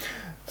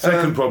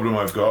 Second problem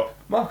I've got.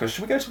 Marcus,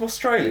 should we go to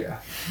Australia?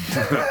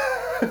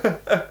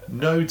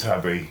 No,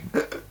 Tabby.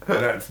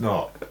 Let's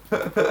not.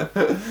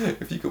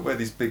 If you could wear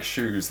these big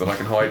shoes that I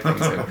can hide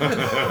things in.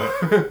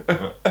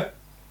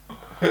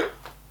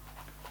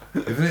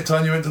 Isn't it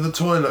time you went to the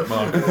toilet,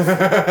 Marcus?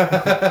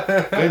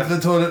 Go to the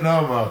toilet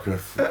now,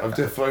 Marcus. I've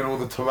just thrown all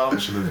the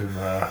tarantulas in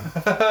there.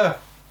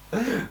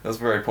 That's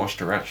very posh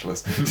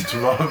tarantulas.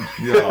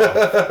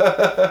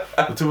 Yeah.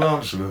 The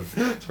tarantulas.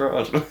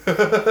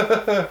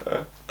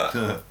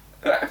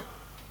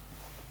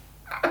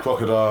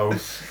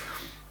 Crocodiles.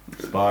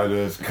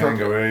 Spiders,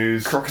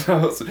 kangaroos.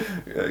 Crocodiles.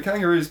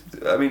 Kangaroos,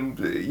 I mean,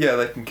 yeah,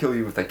 they can kill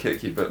you if they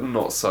kick you, but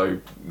not so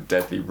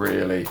deadly,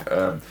 really.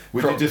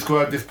 Would you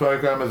describe this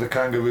programme as a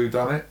kangaroo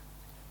done it?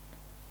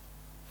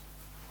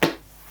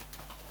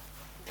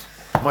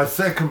 My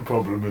second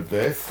problem with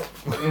this...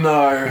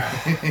 No.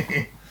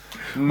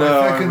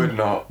 No, I would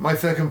not. My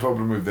second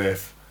problem with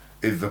this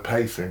is the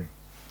pacing.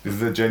 This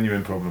is a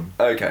genuine problem.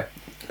 Okay.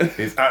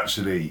 It's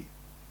actually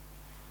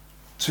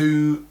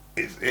too.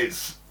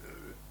 It's.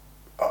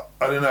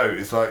 I don't know.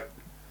 It's like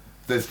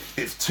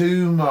it's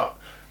too much.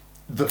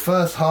 The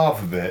first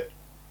half of it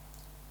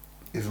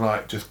is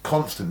like just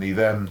constantly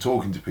them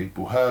talking to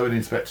people. Her and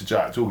Inspector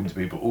Jack talking to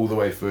people all the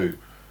way through.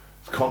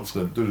 It's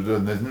constant.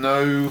 And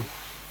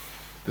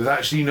there's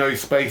actually no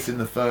space in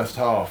the first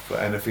half for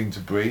anything to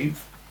breathe.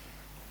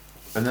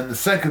 And then the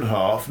second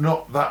half,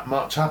 not that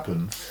much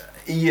happens.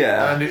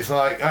 Yeah. And it's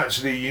like,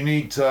 actually, you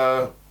need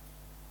to.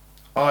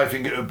 I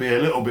think it would be a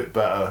little bit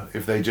better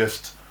if they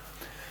just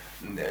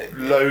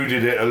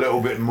loaded it a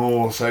little bit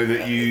more so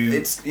that you.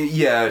 It's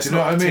yeah. It's do you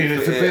know what I mean?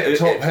 It's a bit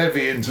top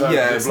heavy in terms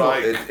it's of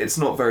like. it's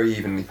not very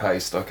evenly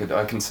paced. I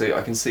can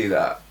see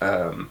that.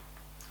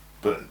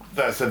 But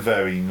that's a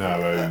very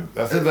narrow.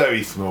 That's a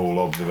very small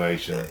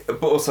observation.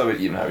 But also,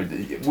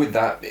 with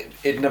that,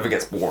 it never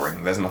gets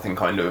boring. There's nothing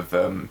kind of.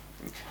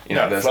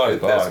 There's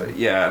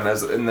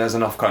there's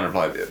enough kind of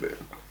like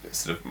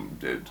sort of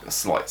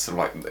slight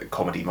sort of like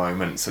comedy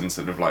moments and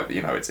sort of like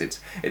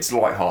it's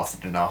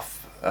light-hearted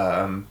enough,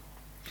 and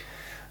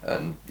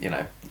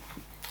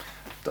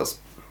does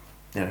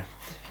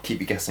keep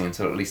you guessing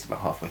until at least about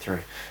halfway through.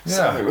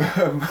 Yeah.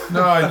 So,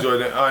 No,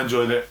 I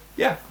enjoyed it.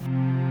 Yeah.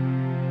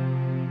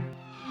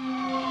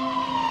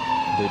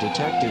 The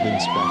Detective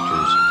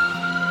Inspectors.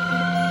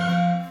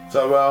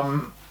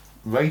 So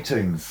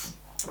ratings.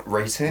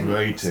 Rating. Do you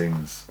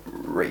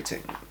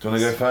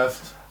want to go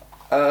first?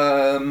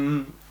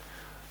 Am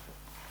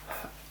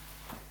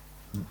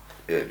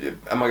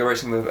I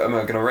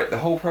going to rate the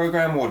whole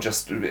program, or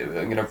just should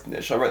I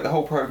rate the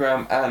whole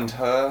program and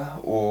her,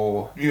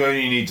 or You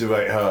only need to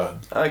rate her.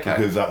 Okay.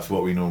 Because that's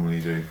what we normally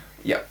do.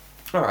 yeah?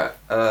 All right.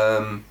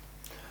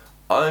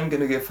 I'm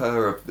going to give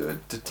her a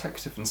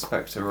detective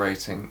inspector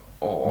rating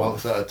of.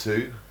 What's that, a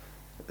 2?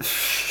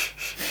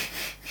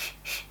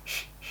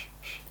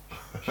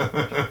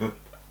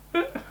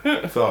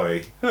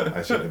 Sorry,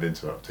 I shouldn't have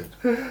interrupted.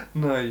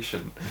 No, you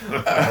shouldn't.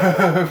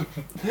 I'm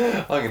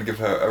going to give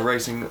her a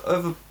rating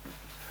of a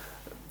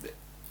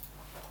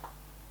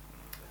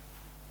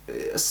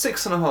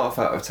 6.5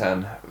 out of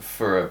 10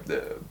 for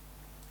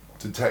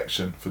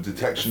Detection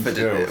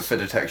skills. for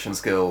detection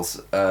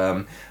skills.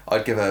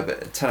 I'd give her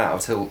 10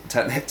 out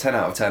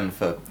of 10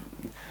 for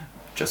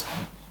just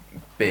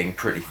being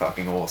pretty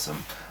fucking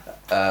awesome.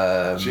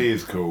 She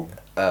is cool.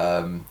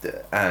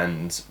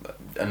 And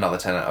another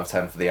 10 out of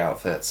 10 for the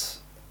outfits.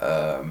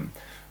 But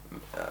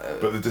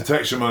the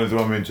detection one is the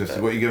one I'm interested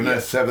in. What are you giving her?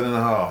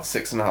 7.5?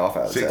 6.5 out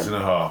of 10.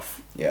 6.5.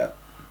 Yeah.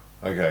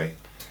 Okay.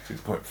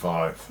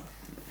 6.5.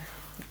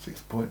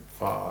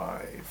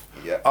 6.5.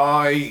 Yeah.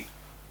 I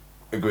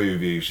agree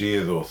with you. She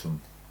is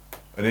awesome.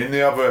 And in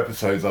the other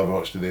episodes I've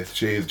watched of this,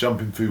 she is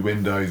jumping through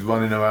windows,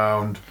 running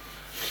around.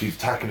 She's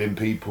tackling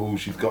people.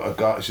 She's got a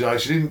gun. She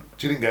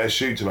didn't get a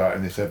shooter out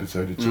in this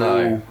episode at all.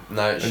 No.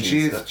 And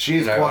she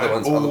is quite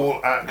an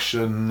all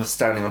action.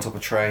 Standing on top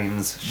of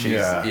trains.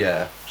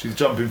 Yeah. She's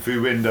jumping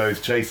through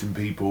windows, chasing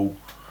people,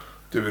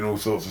 doing all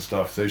sorts of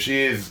stuff. So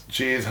she is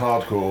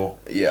hardcore.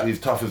 Yeah. She's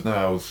tough as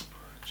nails.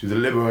 She's a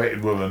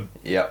liberated woman.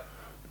 Yeah.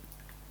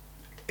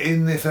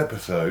 In this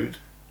episode,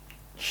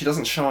 she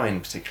doesn't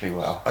shine particularly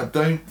well. I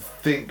don't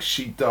think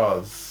she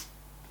does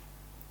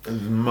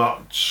as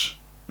much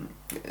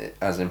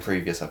as in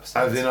previous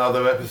episodes. as in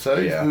other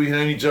episodes. Yeah. We can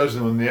only judge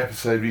them on the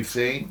episode we've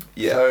seen.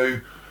 Yeah. So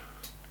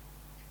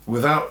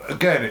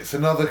it's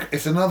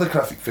another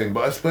classic thing,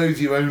 but I suppose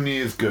you're only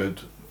as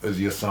good as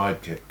your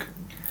sidekick,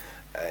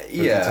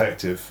 the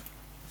detective.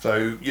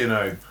 So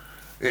it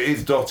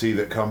is Dottie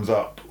that comes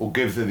up or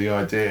gives her the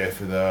idea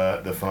for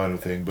the final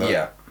thing. But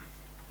yeah.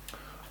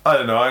 I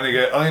don't know. I'm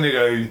gonna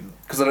go.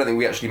 Because I don't think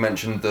we actually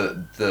mentioned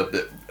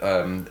the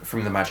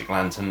from the magic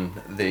lantern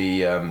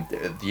the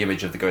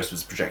image of the ghost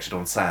was projected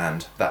on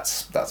sand.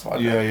 That's why.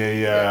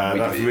 Yeah.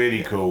 That's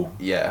really cool.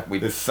 Yeah,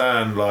 the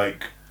sand,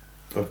 like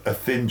a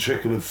thin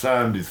trickle of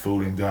sand is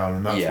falling down,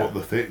 and that's what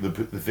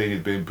the thing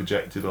is being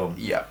projected on.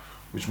 Yeah,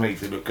 which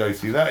makes it look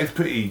ghostly. That is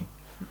pretty,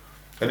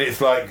 and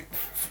it's like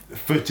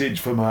footage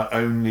from her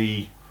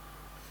only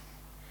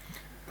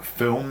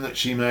film that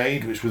she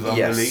made, which was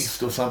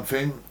unreleased or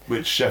something,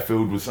 which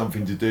Sheffield was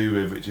something to do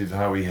with, which is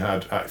how he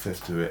had access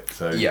to it.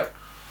 So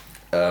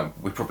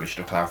we probably should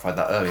have clarified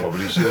that earlier.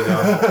 Probably should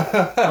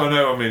have. Well,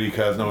 no one really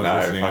cares. No one's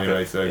listening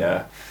anyway. So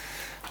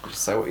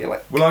just say what you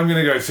like. Well, I'm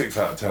going to go 6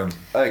 out of 10.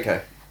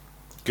 Okay.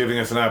 Giving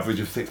us an average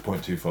of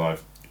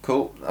 6.25.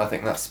 Cool. I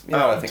think that's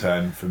out of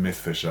 10 for Miss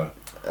Fisher.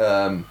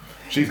 Um,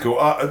 She's cool.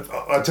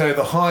 I tell you,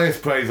 the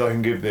highest praise I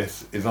can give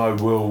this is I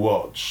will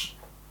watch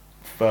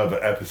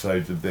further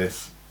episodes of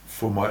this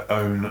for my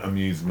own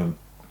amusement.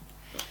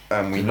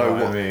 And we know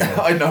what I mean.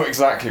 I know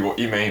exactly what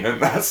you mean, and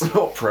that's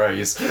not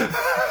praise.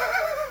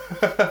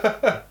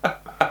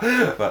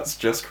 That's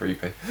just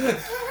creepy.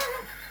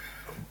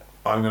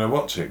 I'm going to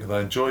watch it because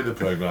I enjoy the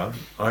programme.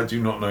 I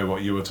do not know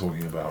what you were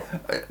talking about.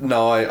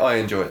 No, I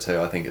enjoy it too.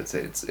 I think it's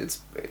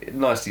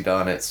nicely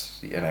done. It's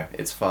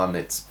it's fun.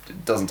 It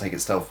doesn't take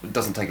itself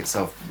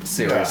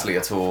seriously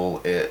at all.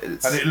 And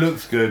it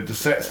looks good. The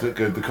sets look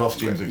good. The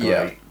costumes are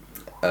great.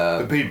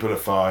 The people are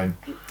fine.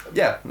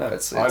 Yeah, no,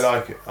 it's I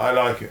like it.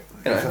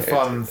 It's a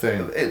fun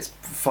thing. It's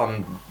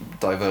fun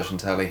diversion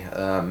telly.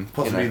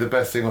 Possibly the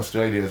best thing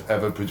Australia's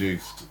ever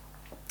produced.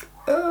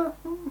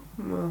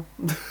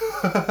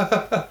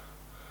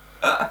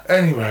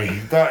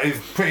 Anyway, that is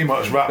pretty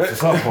much wraps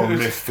us up on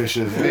Miss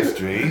Fisher's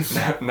mysteries.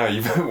 No,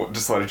 you've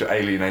decided to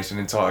alienate an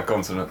entire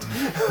continent.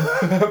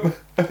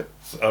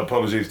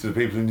 Apologies to the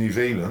people in New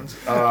Zealand.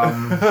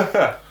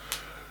 That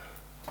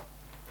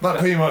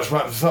pretty much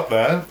wraps us up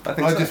there.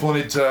 I just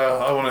wanted to.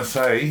 I want to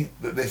say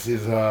that this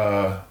is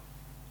a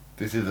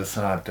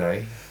sad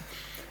day.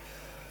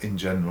 In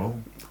general,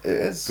 it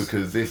is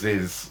because this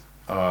is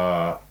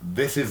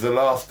the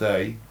last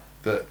day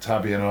that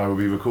Tabby and I will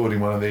be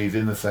recording one of these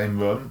in the same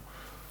room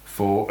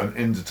for an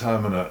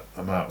indeterminate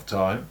amount of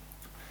time.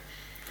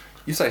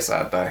 You say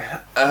sad day.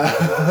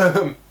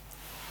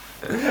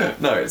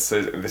 No, this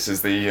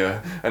is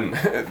the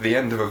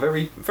end of a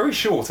very very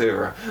short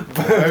era.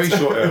 Very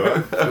short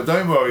era. But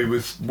don't worry,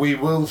 we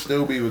will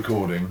still be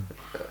recording,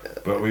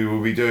 but we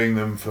will be doing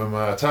them from.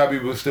 Tabby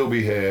will still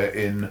be here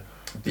in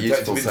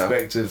Detective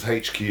Inspector's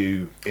HQ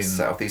in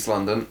Southeast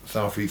London,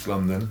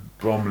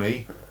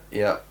 Bromley.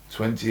 Yeah.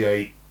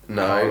 28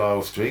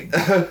 Carlisle Street,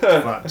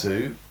 flat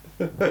 2.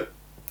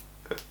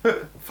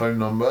 Phone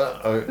number?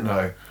 Oh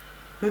no.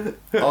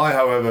 I,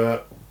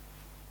 however,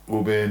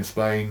 will be in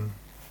Spain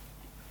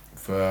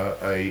for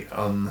a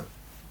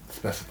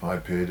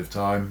unspecified period of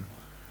time,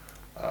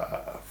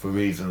 for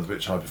reasons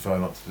which I prefer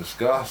not to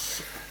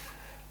discuss.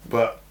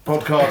 But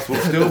podcasts will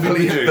still be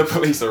produced. The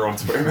police are on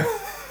to him.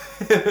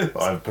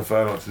 I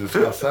prefer not to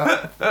discuss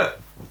that.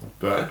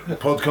 But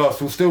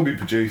podcasts will still be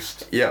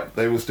produced. Yeah.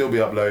 They will still be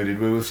uploaded.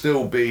 We will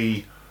still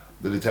be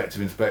the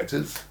Detective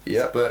Inspectors.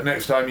 Yeah. But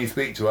next time you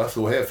speak to us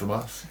or hear from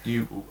us,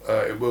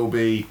 it will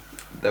be.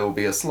 There will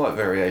be a slight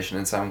variation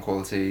in sound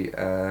quality.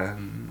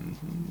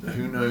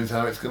 Who knows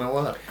how it's going to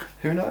work?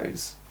 Who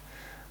knows?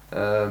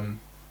 So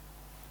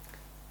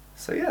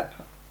yeah.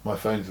 My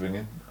phone's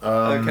ringing.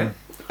 Okay.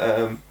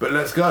 But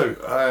let's go.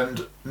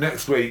 And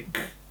next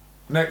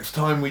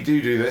time we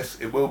do this,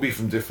 it will be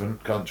from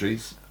different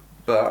countries.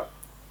 But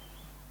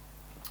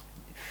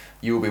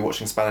you will be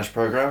watching Spanish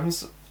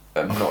programs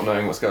and not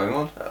knowing what's going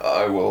on.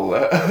 I will.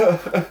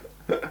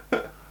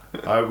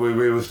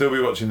 We will still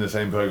be watching the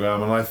same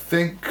program, and I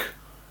think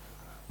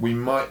we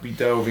might be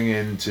delving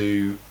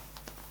into,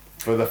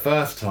 for the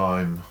first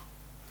time,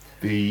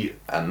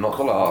 and not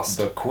the last,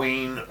 the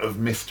Queen of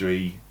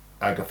Mystery,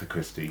 Agatha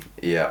Christie.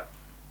 Yeah.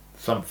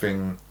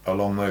 Something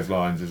along those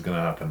lines is going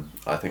to happen.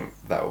 I think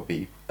that would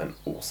be an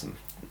awesome.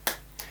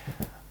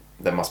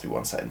 There must be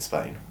one set in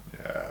Spain.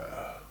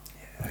 Yeah.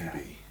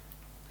 Maybe.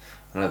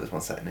 I know there's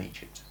one set in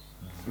Egypt.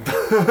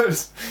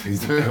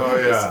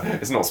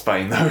 It's not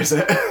Spain though, is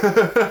it?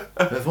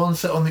 There's one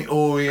set on the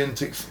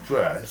Orient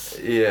Express.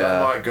 Yeah.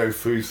 That might go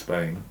through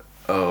Spain.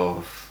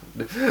 Oh.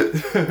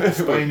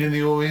 Spain in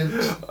the Orient?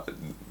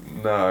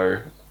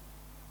 No.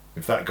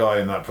 If that guy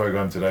in that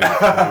programme today is in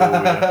the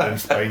Orient, then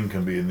Spain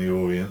can be in the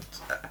Orient.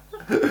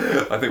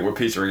 I think we're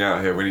petering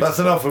out here. That's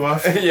enough from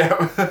us. Yeah.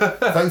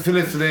 Thanks for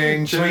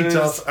listening. Cheers. Tweet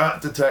us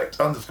at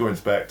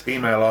detect_inspect.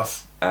 Email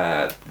us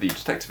at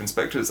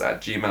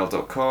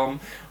thedetectiveinspectors@gmail.com.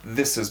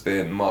 This has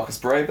been Marcus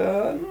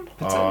Brayburn,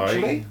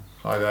 potentially.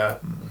 Hi there.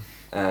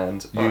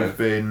 And I've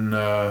been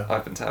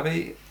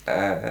Tabby,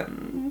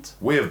 and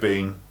we have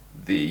been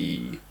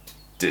the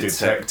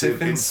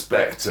Detective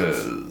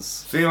Inspectors.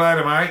 See you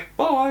later, mate.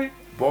 Bye.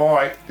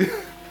 Bye.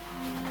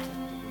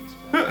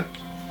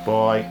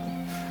 Bye.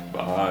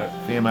 Bye.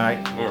 See you,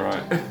 mate. All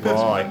right.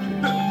 Bye.